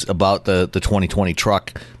news about the 2020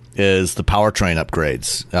 truck is the powertrain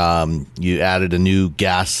upgrades. You added a new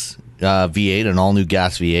gas V8, an all-new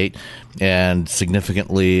gas V8, and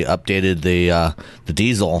significantly updated the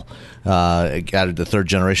diesel. Added the third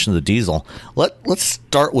generation of the diesel. Let's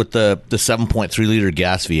start with the 7.3 liter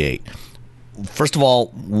gas V8. First of all,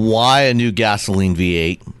 why a new gasoline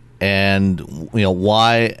V8, and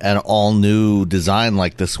why an all new design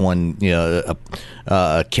like this one?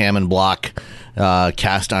 A Cam block,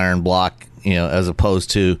 cast iron block, as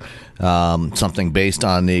opposed to something based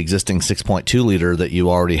on the existing 6.2 liter that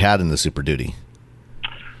you already had in the Super Duty.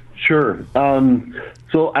 Sure.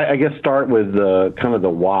 So I guess start with kind of the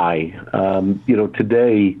why.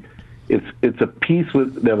 Today it's a piece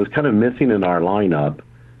that was kind of missing in our lineup.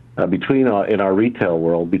 In our retail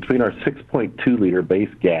world, between our 6.2 liter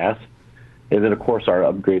base gas and then, of course, our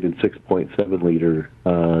upgraded 6.7 liter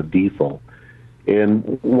diesel.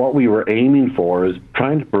 And what we were aiming for is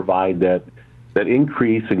trying to provide that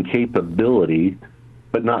increase in capability,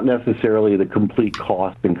 but not necessarily the complete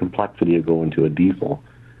cost and complexity of going to a diesel.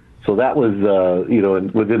 So that was,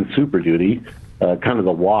 within Super Duty, kind of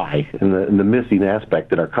the why and the missing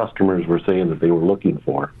aspect that our customers were saying that they were looking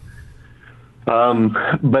for.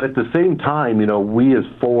 But at the same time, we as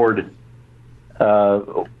Ford,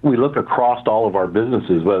 we look across all of our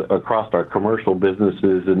businesses, across our commercial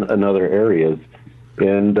businesses and other areas,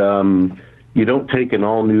 and you don't take an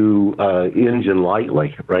all-new engine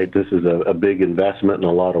lightly, right? This is a big investment and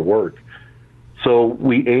a lot of work. So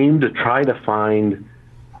we aim to try to find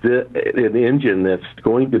an engine that's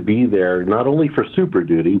going to be there not only for Super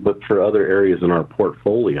Duty, but for other areas in our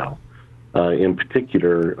portfolio, in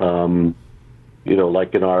particular,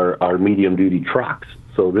 like in our medium-duty trucks.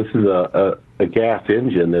 So this is a gas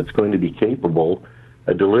engine that's going to be capable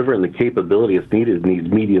of delivering the capability that's needed in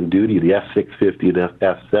these medium-duty, the F650 and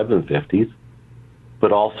F750s,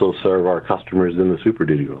 but also serve our customers in the Super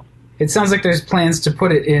Duty world. it sounds like there's plans to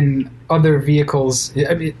put it in other vehicles.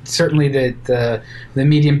 I mean, certainly the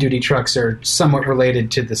medium duty trucks are somewhat related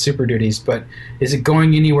to the Super Duties, but is it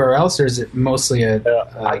going anywhere else, or is it mostly a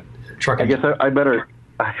truck? I guess I better.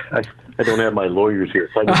 I don't have my lawyers here,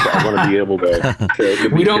 so I want to be able to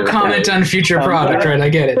we don't comment on future product, right? I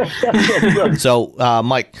get it. So,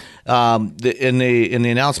 Mike, in the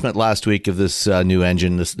announcement last week of this new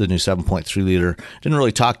engine, the new 7.3 liter, didn't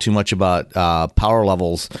really talk too much about power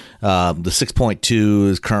levels. The 6.2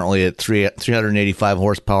 is currently at 385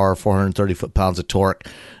 horsepower, 430 foot-pounds of torque.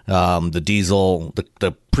 The diesel,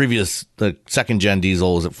 the second gen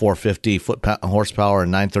diesel was at 450 horsepower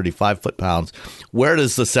and 935 foot-pounds. Where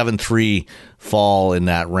does the 7.3 fall in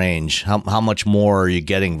that range? How much more are you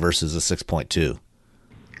getting versus the 6.2?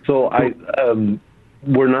 So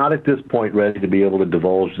we're not at this point ready to be able to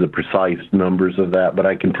divulge the precise numbers of that, but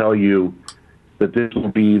I can tell you that this will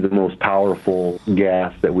be the most powerful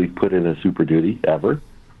gas that we've put in a Super Duty ever.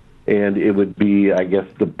 And it would be, I guess,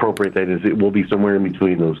 the appropriate thing is it will be somewhere in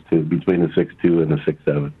between those two, between the 6.2 and the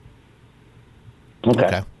 6.7.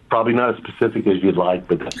 Okay. Probably not as specific as you'd like,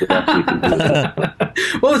 but that's the best we can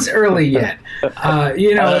do. Well, it's early yet.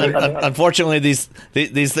 Unfortunately, these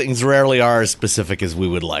things rarely are as specific as we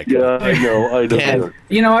would like. Yeah, I know.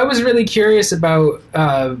 And, I was really curious about,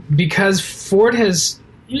 because Ford has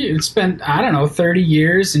spent, 30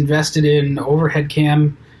 years invested in overhead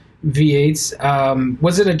cam V8s.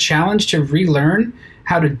 Was it a challenge to relearn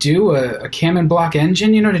how to do a cam and block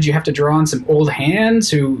engine? Did you have to draw on some old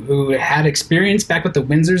hands who had experience back with the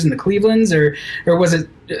Windsors and the Clevelands, or was it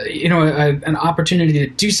an opportunity to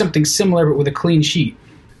do something similar but with a clean sheet?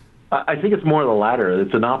 I think it's more of the latter.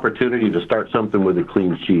 It's an opportunity to start something with a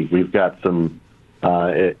clean sheet. We've got some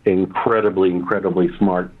incredibly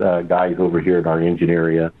smart guys over here at our engine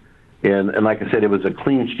area, and like I said, it was a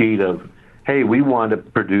clean sheet of, hey, we want to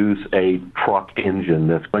produce a truck engine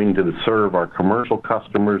that's going to serve our commercial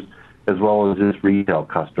customers as well as this retail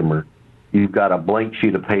customer. You've got a blank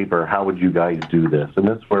sheet of paper. How would you guys do this? And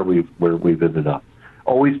that's where we've ended up.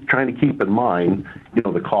 Always trying to keep in mind,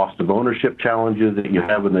 the cost of ownership challenges that you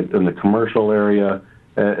have in the commercial area,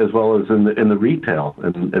 as well as in the retail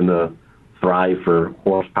and the thrive for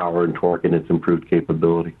horsepower and torque and its improved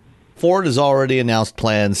capability. Ford has already announced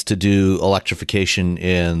plans to do electrification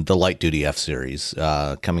in the light-duty F-Series,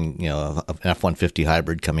 coming, an F-150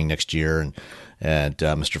 hybrid coming next year, and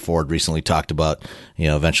Mr. Ford recently talked about,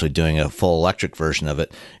 eventually doing a full electric version of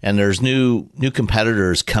it. And there's new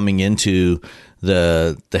competitors coming into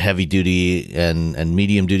the heavy-duty and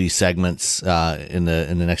medium-duty segments in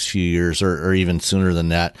the next few years, or even sooner than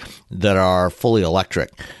that are fully electric.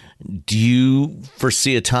 Do you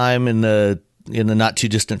foresee a time in the not too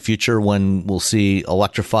distant future when we'll see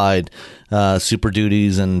electrified Super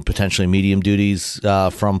Duties and potentially medium duties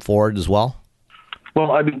from Ford as well?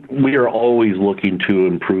 Well, I mean, we are always looking to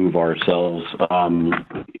improve ourselves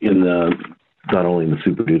in not only in the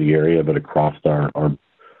Super Duty area, but across our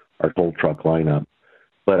whole truck lineup.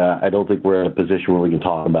 But I don't think we're in a position where we can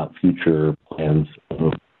talk about future plans.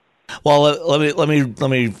 Well, let me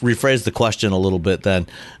rephrase the question a little bit then.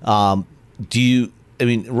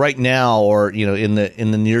 Right now, or in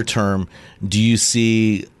the near term, do you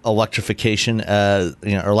see electrification as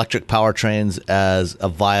electric powertrains as a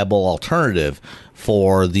viable alternative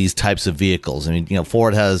for these types of vehicles? I mean,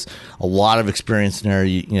 Ford has a lot of experience in there.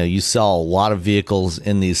 You sell a lot of vehicles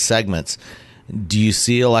in these segments. Do you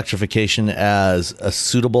see electrification as a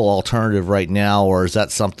suitable alternative right now, or is that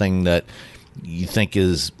something that you think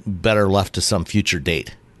is better left to some future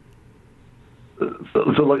date?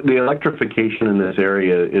 So the electrification in this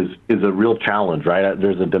area is a real challenge, right?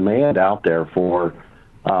 There's a demand out there for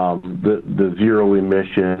the zero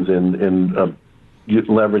emissions and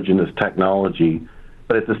leveraging this technology,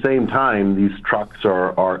 but at the same time, these trucks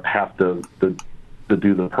have to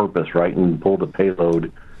do the purpose, right, and pull the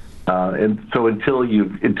payload. And so until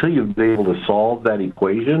you've been able to solve that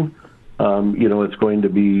equation, it's going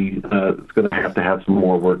to have some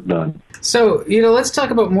more work done. So let's talk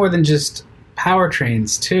about more than just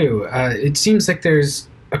powertrains too. It seems like there's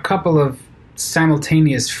a couple of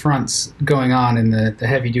simultaneous fronts going on in the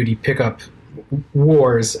heavy duty pickup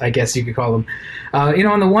wars, I guess you could call them.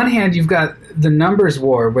 On the one hand, you've got the numbers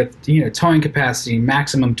war with towing capacity,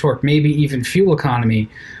 maximum torque, maybe even fuel economy.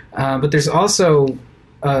 But there's also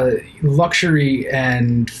luxury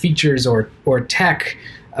and features or tech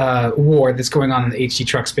war that's going on in the HD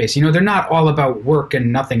truck space. They're not all about work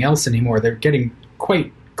and nothing else anymore. They're getting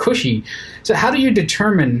quite cushy. So how do you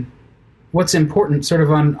determine what's important sort of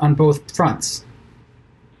on both fronts?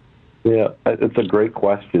 Yeah, it's a great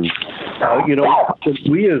question.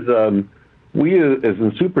 We as we, as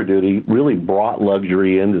in Super Duty, really brought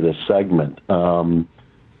luxury into this segment. When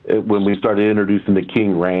we started introducing the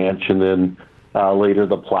King Ranch, and then later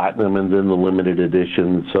the Platinum, and then the limited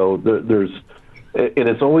edition. So and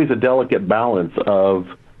it's always a delicate balance of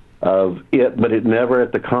it, but it never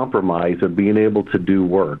at the compromise of being able to do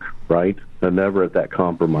work, right? And never at that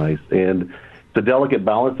compromise. And it's a delicate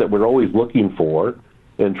balance that we're always looking for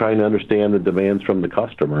and trying to understand the demands from the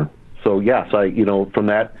customer. So yes, from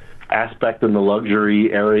that aspect in the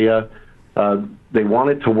luxury area, they want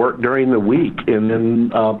it to work during the week and then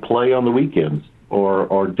play on the weekends,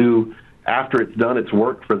 or do after it's done its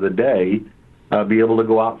work for the day, be able to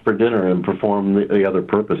go out for dinner and perform the other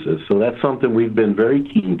purposes. So that's something we've been very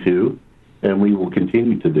keen to, and we will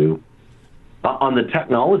continue to do. On the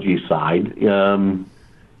technology side,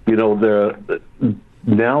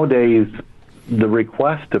 nowadays the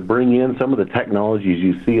request to bring in some of the technologies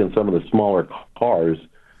you see in some of the smaller cars,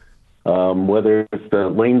 whether it's the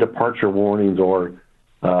lane departure warnings or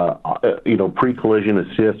pre-collision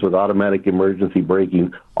assist with automatic emergency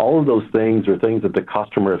braking, all of those things are things that the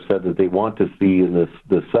customer has said that they want to see in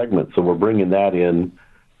this segment. So we're bringing that in.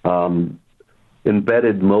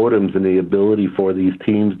 Embedded modems and the ability for these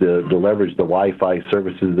teams to leverage the Wi-Fi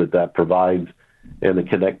services that provides, and the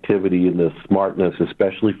connectivity and the smartness,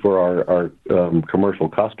 especially for our commercial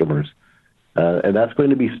customers. And that's going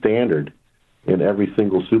to be standard in every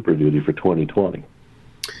single Super Duty for 2020.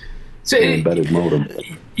 So embedded modem.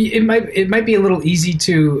 It might be a little easy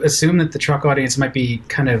to assume that the truck audience might be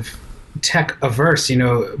kind of tech averse,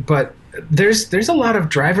 but there's a lot of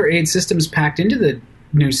driver aid systems packed into the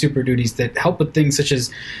new Super Duties that help with things such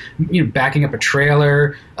as backing up a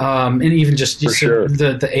trailer, and even just sure.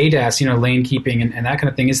 the ADAS, lane keeping and that kind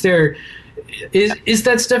of thing. Is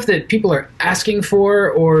that stuff that people are asking for,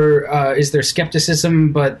 or is there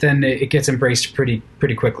skepticism, but then it gets embraced pretty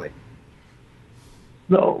quickly?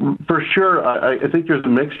 No, for sure. I think there's a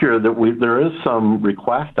mixture that there is some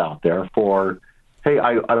request out there for, hey,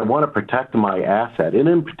 I want to protect my asset, and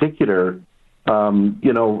in particular,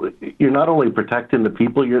 you're not only protecting the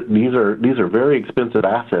people. These are very expensive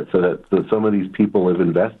assets that some of these people have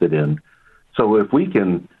invested in. So if we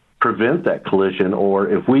can prevent that collision, or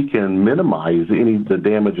if we can minimize the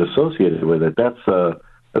damage associated with it, that's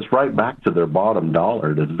right back to their bottom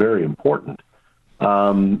dollar. That's very important.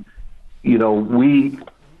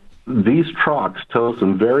 These trucks tow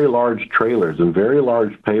some very large trailers and very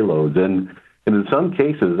large payloads, and in some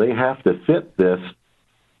cases they have to fit this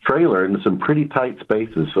trailer into some pretty tight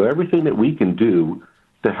spaces. So everything that we can do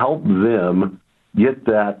to help them get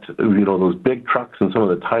that, those big trucks in some of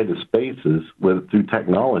the tightest spaces through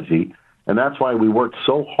technology. And that's why we worked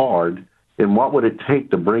so hard in what would it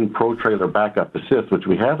take to bring Pro Trailer Backup Assist, which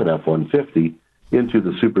we have at F-150, into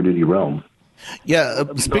the Super Duty realm. Yeah,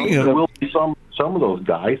 there will be some of those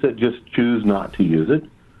guys that just choose not to use it,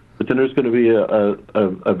 but then there's going to be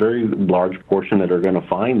a very large portion that are going to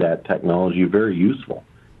find that technology very useful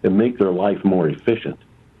and make their life more efficient.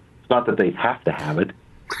 It's not that they have to have it,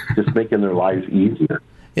 just making their lives easier.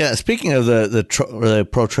 Yeah, speaking of the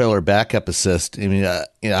Pro Trailer Backup Assist, I mean,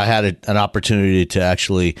 I had an opportunity to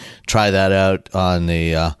actually try that out on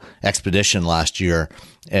the Expedition last year,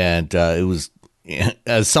 and it was,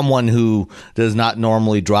 as someone who does not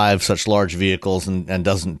normally drive such large vehicles and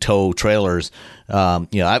doesn't tow trailers,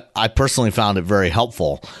 I personally found it very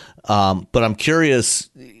helpful. But I'm curious,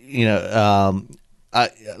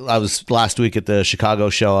 I was last week at the Chicago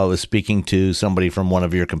show. I was speaking to somebody from one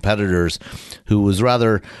of your competitors who was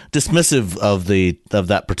rather dismissive of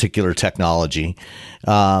that particular technology,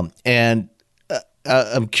 and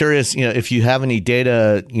I'm curious, if you have any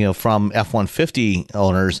data, from F-150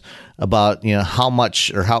 owners about, how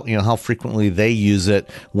much or how frequently they use it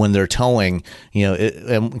when they're towing,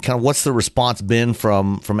 and kind of what's the response been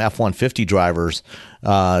from F-150 drivers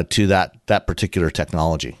to that particular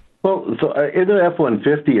technology. Well, so in the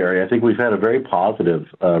F-150 area, I think we've had a very positive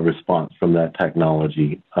response from that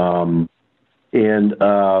technology. I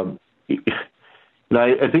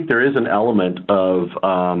think there is an element of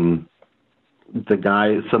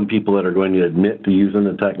some people that are going to admit to using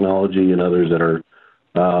the technology, and others that are,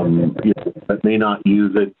 that may not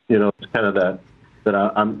use it. It's kind of that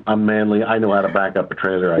I'm manly. I know how to back up a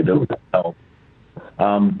trailer. I don't help.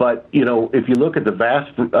 But if you look at the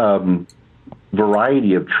vast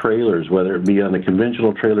variety of trailers, whether it be on the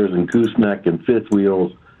conventional trailers and gooseneck and fifth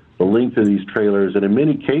wheels, the length of these trailers, and in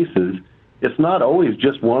many cases, it's not always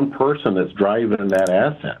just one person that's driving that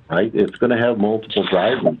asset, right? It's going to have multiple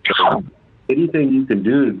drivers. So anything you can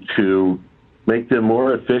do to make them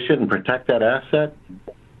more efficient and protect that asset,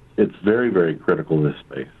 it's very, very critical in this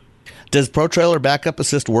space. Does ProTrailer Backup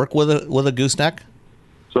Assist work with a gooseneck?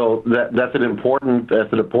 So that's an important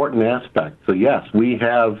aspect. So yes, we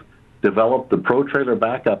have developed the ProTrailer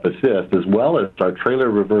Backup Assist as well as our trailer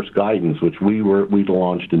reverse guidance, which we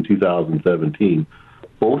launched in 2017.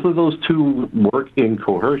 Both of those two work in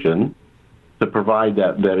cohesion to provide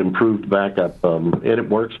that improved backup, and it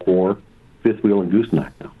works for fifth wheel and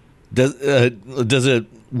gooseneck now. Does it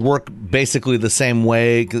work basically the same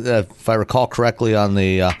way? If I recall correctly, on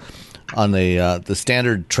the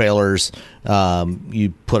standard trailers,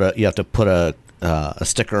 you have to put a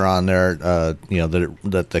sticker on there,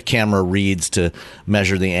 that the camera reads to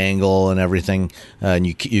measure the angle and everything, and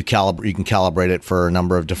you can calibrate it for a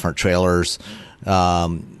number of different trailers.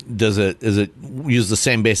 Is it use the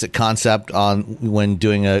same basic concept on when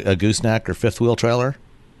doing a gooseneck or fifth wheel trailer?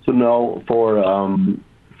 So no, for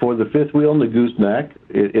the fifth wheel and the gooseneck,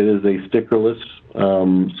 it is a stickerless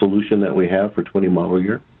solution that we have for 20 model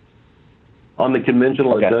year. On the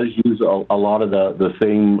conventional, It does use a lot of the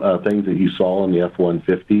same things that you saw in the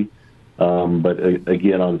F-150, but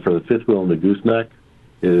again, for the fifth wheel and the gooseneck,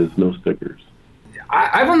 is no stickers.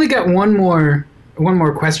 I've only got one more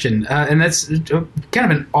question, and that's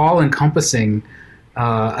kind of an all-encompassing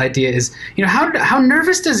idea. Is how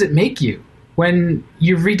nervous does it make you when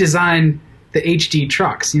you redesign the HD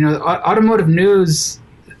trucks? Automotive News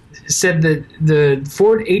said that the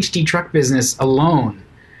Ford HD truck business alone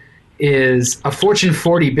is a Fortune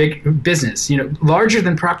 40 big business, larger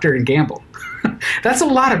than Procter & Gamble. That's a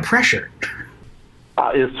lot of pressure.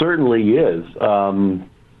 It certainly is.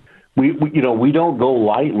 We don't go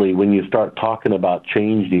lightly when you start talking about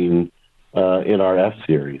changing in our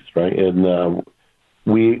F-Series, right? And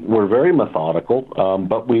we're very methodical,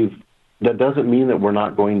 but that doesn't mean that we're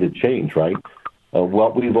not going to change, right?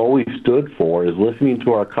 What we've always stood for is listening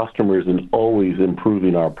to our customers and always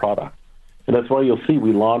improving our product. And that's why you'll see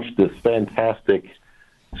we launched this fantastic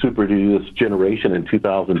Super Duty this generation in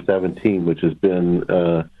 2017, which has been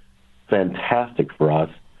fantastic for us.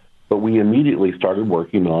 But we immediately started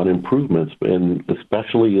working on improvements, and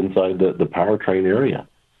especially inside the powertrain area,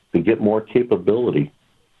 to get more capability,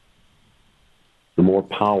 the more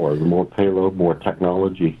power, the more payload, more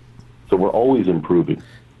technology. So we're always improving.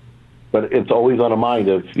 But it's always on a mind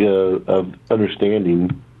of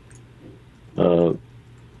understanding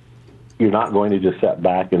you're not going to just sit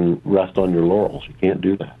back and rest on your laurels. You can't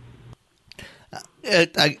do that.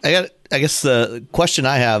 I guess the question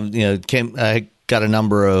I have, I got a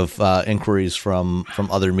number of inquiries from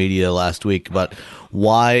other media last week about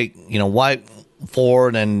why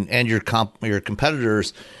Ford and your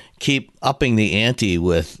competitors keep upping the ante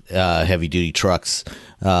with heavy duty trucks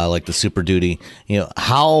like the Super Duty.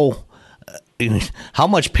 How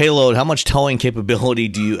much payload, how much towing capability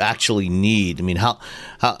do you actually need? I mean, how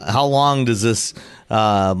long does this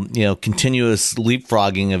continuous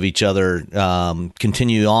leapfrogging of each other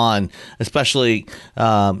continue on, especially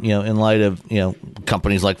in light of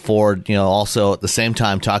companies like Ford, also at the same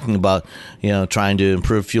time talking about trying to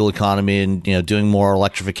improve fuel economy and doing more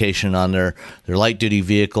electrification on their light duty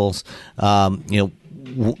vehicles. How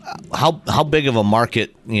big of a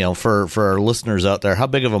market, for our listeners out there, how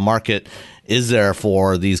big of a market is there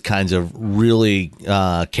for these kinds of really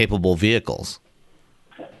capable vehicles?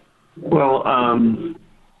 Well,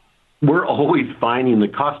 we're always finding the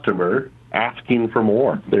customer asking for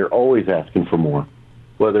more. They're always asking for more,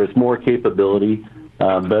 whether it's more capability,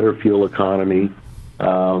 better fuel economy,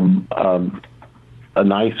 a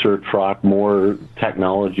nicer truck, more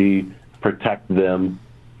technology, protect them.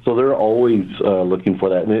 So they're always looking for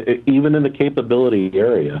that. And even in the capability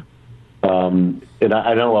area, and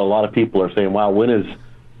I know a lot of people are saying, "Wow, when is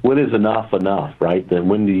enough, right? Then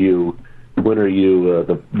when are you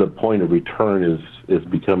the point of return is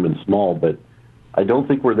becoming small?" But I don't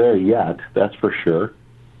think we're there yet. That's for sure.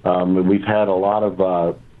 And we've had a lot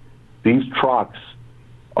of these trucks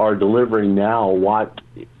are delivering now what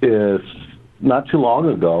is not too long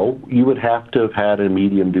ago you would have to have had a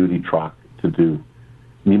medium duty truck to do.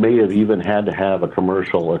 You may have even had to have a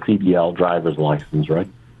CDL driver's license, right?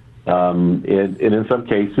 And in some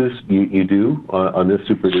cases, you do on this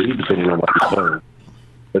Super Duty, depending on what you serve.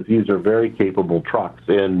 But these are very capable trucks,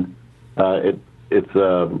 and it's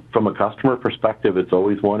from a customer perspective, it's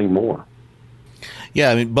always wanting more.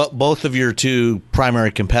 Yeah, I mean, both of your two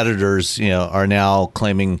primary competitors, are now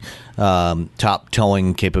claiming top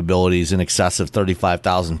towing capabilities in excess of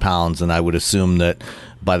 35,000 pounds, and I would assume that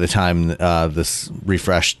by the time this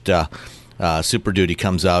refreshed Super Duty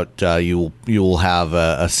comes out, you will have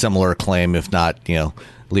a similar claim, if not,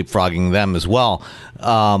 leapfrogging them as well.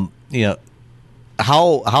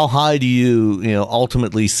 how high do you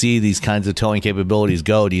ultimately see these kinds of towing capabilities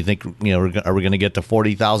go? Do you think are we going to get to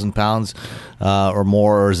 40,000 pounds or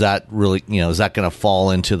more, or is that really is that going to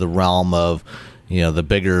fall into the realm of the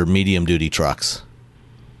bigger medium duty trucks?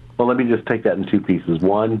 Well, let me just take that in two pieces.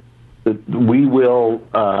 One, we will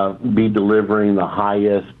be delivering the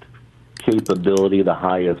highest capability, the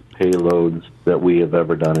highest payloads that we have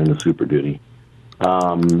ever done in a Super Duty.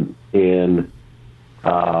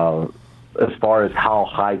 As far as how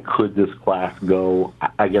high could this class go,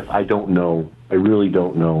 I guess I don't know. I really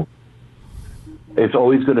don't know. It's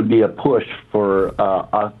always going to be a push for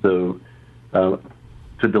us to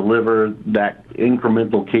deliver that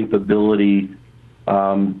incremental capability.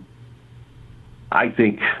 I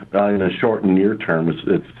think in a short and near term,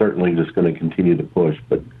 it's certainly just going to continue to push,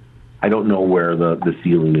 but I don't know where the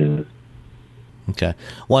ceiling is. Okay.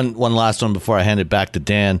 One last one before I hand it back to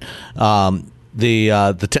Dan. The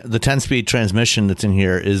 10-speed transmission that's in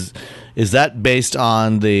here, is that based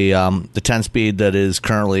on the 10-speed that is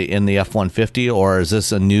currently in the F-150, or is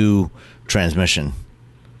this a new transmission?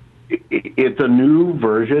 It's a new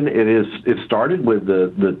version. It started with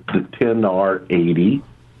the 10R80.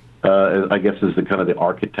 I guess is the kind of the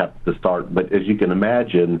architect to start. But as you can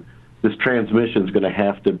imagine, this transmission is going to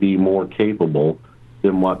have to be more capable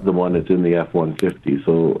than what the one that's in the F-150.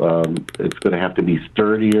 So it's going to have to be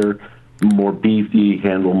sturdier, more beefy,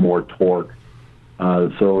 handle more torque.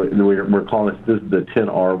 So we're calling this the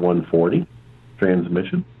 10R140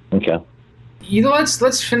 transmission. Okay.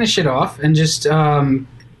 Let's finish it off and just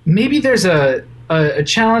maybe there's a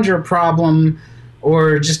challenge or a problem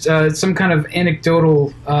or just some kind of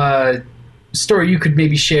anecdotal story you could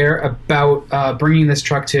maybe share about bringing this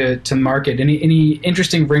truck to market. Any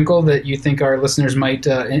interesting wrinkle that you think our listeners might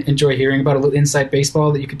enjoy hearing about, a little inside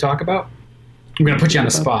baseball that you could talk about? I'm going to put you on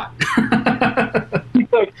the spot.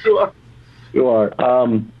 Sure.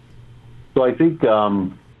 So I think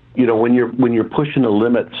when you're pushing the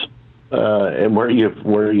limits and where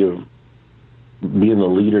you've being the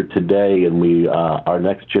leader today, and our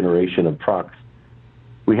next generation of trucks,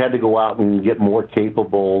 we had to go out and get more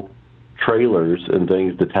capable trailers and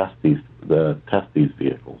things to test these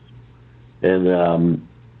vehicles, and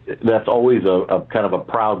that's always a kind of a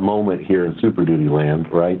proud moment here in Super Duty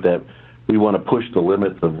land, right? That we want to push the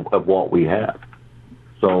limits of what we have.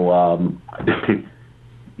 So,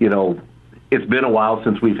 it's been a while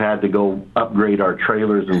since we've had to go upgrade our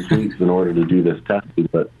trailers and fleets in order to do this testing,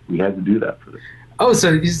 but we had to do that for this. Oh,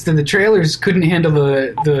 so the trailers couldn't handle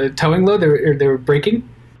the towing load? They were breaking?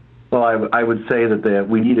 Well, I would say that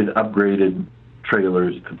we needed upgraded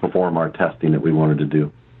trailers to perform our testing that we wanted to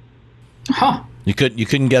do. Huh. You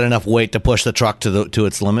couldn't get enough weight to push the truck to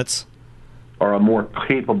its limits? Or a more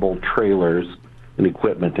capable trailers and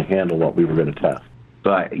equipment to handle what we were going to test.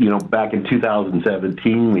 So, back in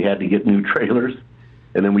 2017, we had to get new trailers,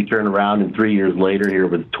 and then we turned around, and 3 years later, here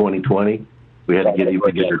with 2020, we had to get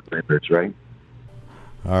even bigger trailers, right?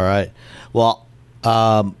 All right. Well,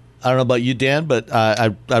 I don't know about you, Dan, but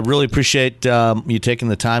I really appreciate you taking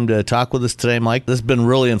the time to talk with us today, Mike. This has been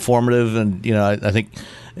really informative, and I think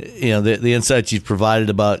the insights you've provided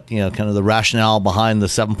about kind of the rationale behind the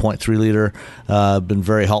 7.3 liter been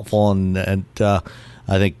very helpful, and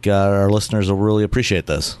I think our listeners will really appreciate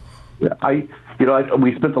this. Yeah,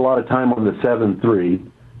 we spent a lot of time on the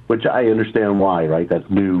 7.3, which I understand why, right? That's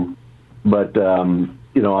new, but I'm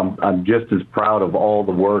just as proud of all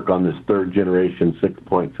the work on this third generation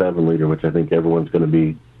 6.7 liter, which I think everyone's going to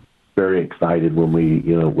be very excited when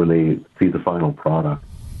they see the final product.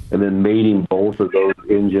 And then mating both of those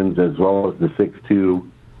engines as well as the 6.2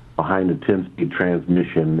 behind the 10-speed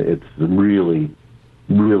transmission, it's really,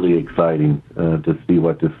 really exciting to see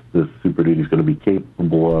what this Super Duty is going to be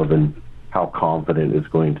capable of and how confident it's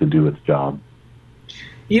going to do its job.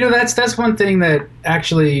 That's one thing that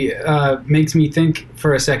actually makes me think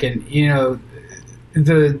for a second.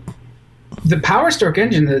 The Power Stroke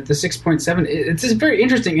engine, the 6.7, it's a very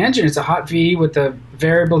interesting engine. It's a hot V with a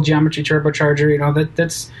variable geometry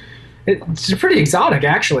turbocharger. It's pretty exotic,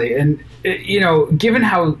 actually. And given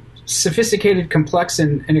how sophisticated, complex,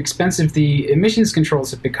 and expensive the emissions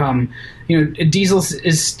controls have become, diesel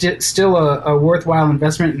is still a worthwhile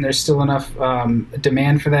investment, and there's still enough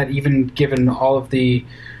demand for that, even given all of the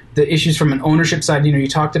issues from an ownership side. You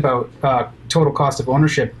talked about total cost of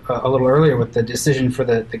ownership a little earlier with the decision for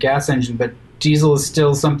the gas engine, but diesel is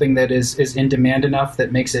still something that is in demand enough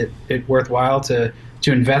that makes it worthwhile to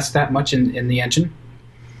invest that much in the engine.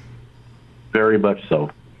 Very much so.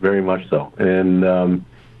 Very much so. And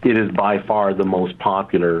it is by far the most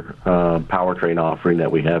popular powertrain offering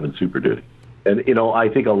that we have in Super Duty. And, I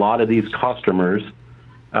think a lot of these customers,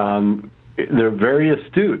 they're very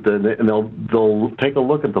astute, and they'll take a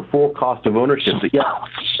look at the full cost of ownership. Yeah,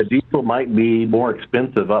 a diesel might be more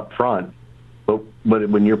expensive up front, but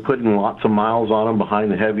when you're putting lots of miles on them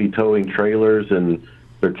behind the heavy towing trailers, and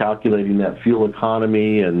they're calculating that fuel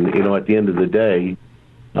economy, and at the end of the day,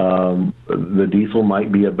 the diesel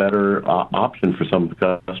might be a better option for some of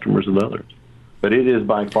the customers than others. But it is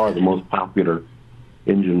by far the most popular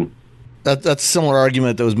engine. That's a similar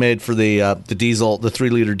argument that was made for the diesel, the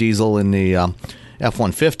 3-liter diesel in the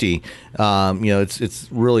F-150. It's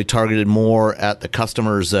really targeted more at the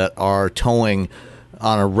customers that are towing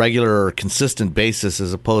on a regular or consistent basis,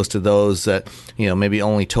 as opposed to those that maybe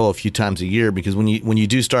only tow a few times a year. Because when you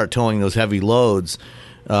do start towing those heavy loads,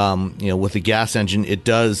 with the gas engine, it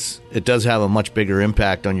does have a much bigger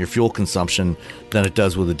impact on your fuel consumption than it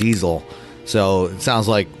does with a diesel. So it sounds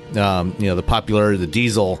like the popularity of the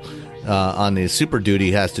diesel on the Super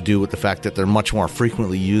Duty has to do with the fact that they're much more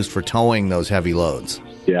frequently used for towing those heavy loads.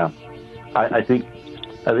 Yeah, I think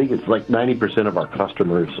it's like 90% of our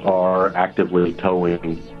customers are actively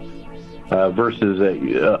towing,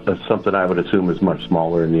 versus something I would assume is much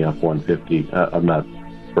smaller in the F-150. I'm not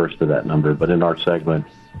versed to that number, but in our segment,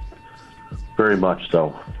 very much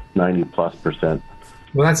so, 90+%.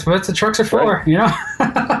 Well, that's what the trucks are for, Yeah,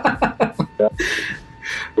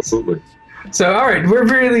 absolutely. So, all right, we're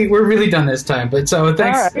really done this time. But so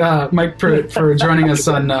thanks, right. Mike, for joining us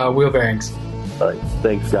on Wheel Bearings. All right,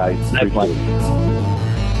 thanks, guys. Thanks, Mike.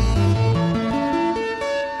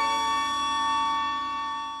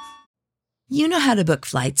 You know how to book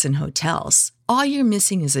flights and hotels. All you're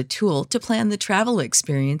missing is a tool to plan the travel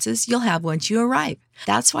experiences you'll have once you arrive.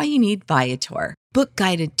 That's why you need Viator. Book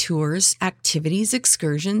guided tours, activities,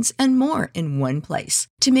 excursions, and more in one place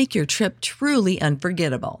to make your trip truly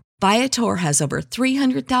unforgettable. Viator has over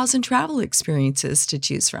 300,000 travel experiences to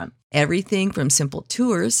choose from. Everything from simple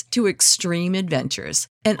tours to extreme adventures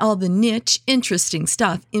and all the niche, interesting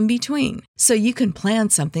stuff in between. So you can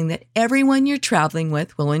plan something that everyone you're traveling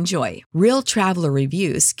with will enjoy. Real traveler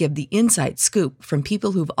reviews give the inside scoop from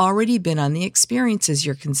people who've already been on the experiences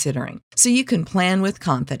you're considering. So you can plan with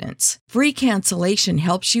confidence. Free cancellation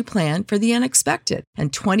helps you plan for the unexpected.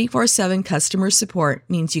 And 24/7 customer support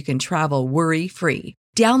means you can travel worry-free.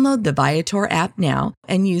 Download the Viator app now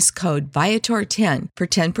and use code Viator10 for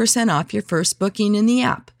 10% off your first booking in the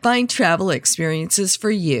app. Find travel experiences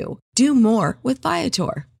for you. Do more with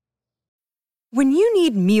Viator. When you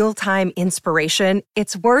need mealtime inspiration,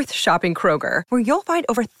 it's worth shopping Kroger, where you'll find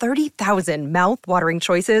over 30,000 mouth-watering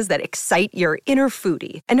choices that excite your inner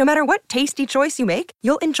foodie. And no matter what tasty choice you make,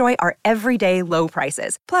 you'll enjoy our everyday low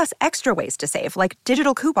prices, plus extra ways to save, like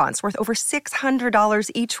digital coupons worth over $600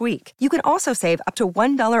 each week. You can also save up to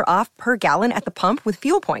 $1 off per gallon at the pump with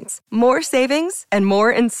fuel points. More savings and more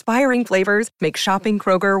inspiring flavors make shopping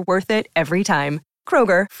Kroger worth it every time.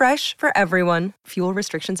 Kroger, fresh for everyone. Fuel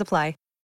restrictions apply.